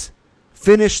race,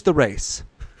 finish the race.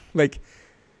 Like,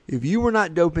 if you were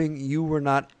not doping, you were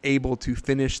not able to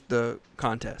finish the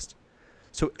contest.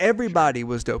 So everybody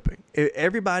was doping.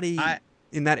 Everybody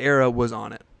in that era was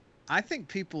on it. I think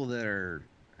people that are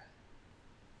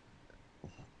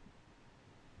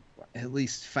at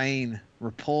least feign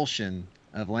repulsion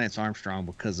of Lance Armstrong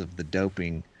because of the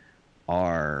doping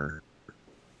are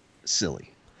silly.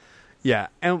 Yeah,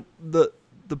 and the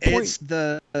point, it's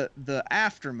the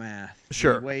aftermath,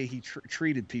 sure, the way he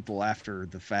treated people after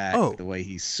the fact, the way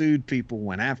he sued people,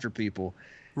 went after people,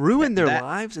 ruined their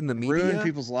lives in the media, ruined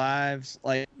people's lives.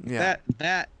 Like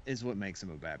that is what makes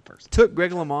him a bad person. Took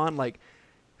Greg LeMond, like,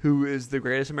 who is the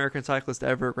greatest American cyclist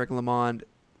ever, Greg LeMond.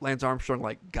 Lance Armstrong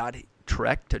like got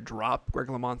Trek to drop Greg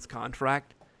LeMond's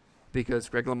contract because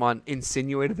Greg LeMond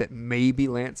insinuated that maybe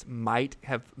Lance might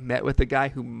have met with a guy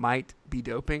who might be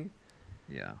doping.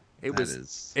 Yeah, it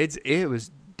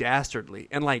was dastardly.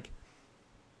 And like,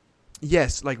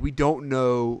 yes, like we don't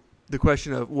know the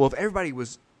question of, well, if everybody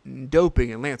was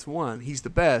doping and Lance won, he's the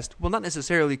best. Well, not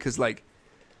necessarily, because like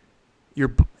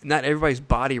not everybody's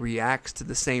body reacts to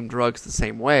the same drugs the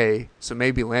same way. So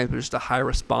maybe Lance was just a high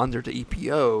responder to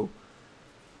EPO.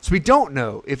 So we don't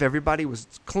know if everybody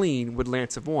was clean, would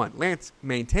Lance have won. Lance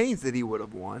maintains that he would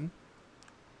have won.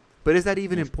 But is that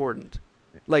even important?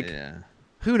 Like,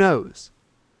 who knows?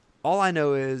 All I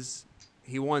know is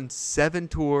he won 7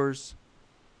 tours.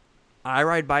 I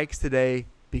ride bikes today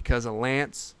because of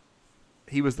Lance.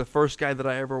 He was the first guy that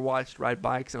I ever watched ride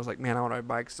bikes. And I was like, man, I want to ride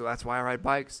bikes, so that's why I ride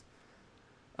bikes.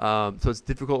 So it's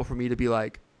difficult for me to be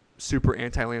like super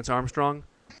anti Lance Armstrong,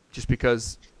 just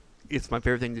because it's my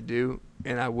favorite thing to do,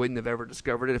 and I wouldn't have ever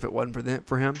discovered it if it wasn't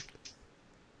for him.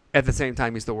 At the same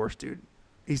time, he's the worst dude.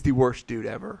 He's the worst dude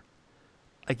ever.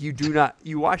 Like, you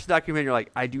watch the documentary, you're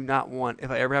like, I do not want, if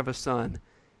I ever have a son,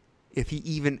 if he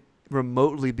even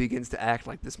remotely begins to act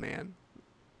like this man,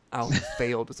 I'll have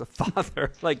failed as a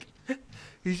father. Like,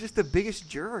 he's just the biggest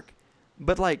jerk.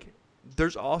 But, like,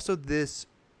 there's also this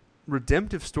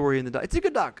redemptive story in the it's a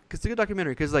good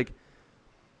documentary, because, like,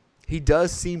 he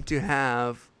does seem to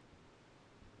have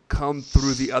come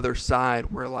through the other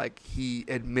side where, like, he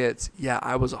admits, yeah,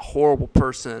 I was a horrible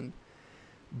person,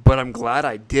 but I'm glad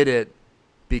I did it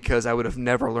because I would have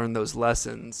never learned those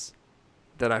lessons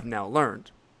that I've now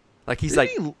learned. Like, he's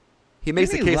he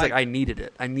makes the case like I needed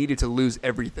it. I needed to lose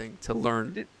everything to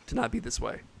learn to not be this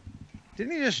way.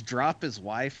 Didn't he just drop his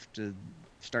wife to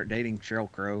start dating Sheryl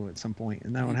Crow at some point?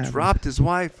 Isn't that what happened? He dropped his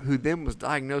wife, who then was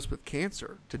diagnosed with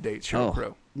cancer, to date Sheryl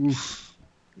Crow. Oof.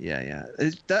 Yeah.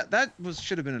 That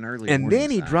should have been an early. And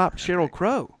then he dropped Sheryl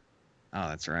Crow. Oh,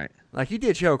 that's right. Like, he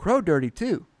did Sheryl Crow dirty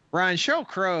too. Ryan, Sheryl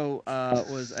Crow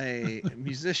was a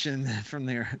musician from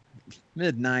the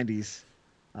mid '90s.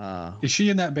 Is she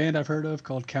in that band I've heard of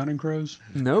called Counting Crows?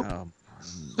 Nope. No.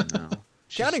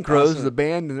 Counting Crows is a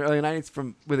band in the early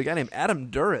 '90s with a guy named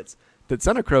Adam Duritz that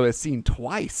Son of Crow has seen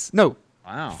twice. No,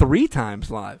 wow, 3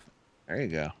 times live. There you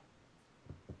go.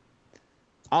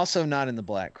 Also not in the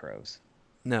Black Crows.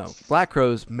 No, Black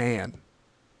Crows, man,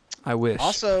 I wish.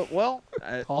 Also,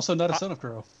 also not a Son of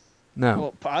Crow. No.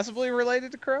 Well, possibly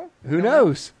related to Crow. Who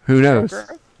knows? Who knows?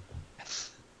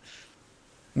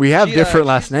 We have different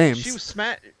last names. She was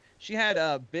She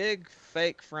had big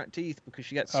fake front teeth because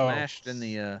she got smashed in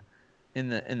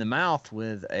the mouth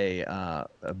with a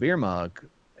beer mug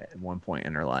at one point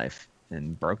in her life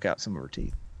and broke out some of her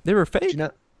teeth. They were fake.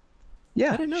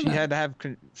 Yeah, I didn't know she that. had to have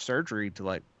surgery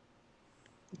to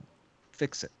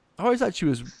fix it. I always thought she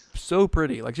was so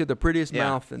pretty. Like, she had the prettiest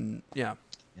mouth, and yeah.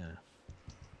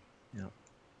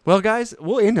 Well, guys,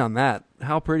 we'll end on that.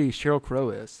 How pretty Sheryl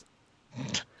Crow is.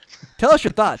 Tell us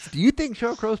your thoughts. Do you think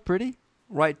Sheryl Crow's pretty?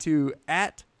 Write to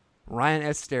 @Ryan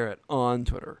S. Starrett on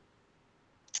Twitter.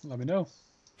 Let me know.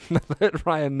 Let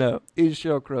Ryan know. Is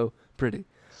Sheryl Crow pretty?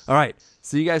 All right.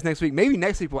 See you guys next week. Maybe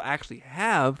next week we'll actually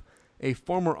have a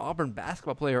former Auburn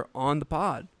basketball player on the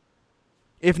pod.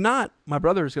 If not, my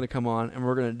brother is going to come on, and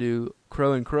we're going to do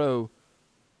Crow and Crow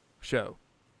show.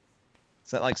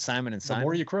 Is that like Simon and Simon? The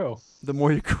more you crow. The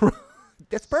more you crow.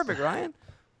 That's perfect, Ryan.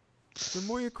 The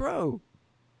more you crow.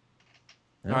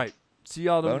 Yep. All right. See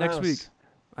y'all next week.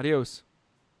 Adios.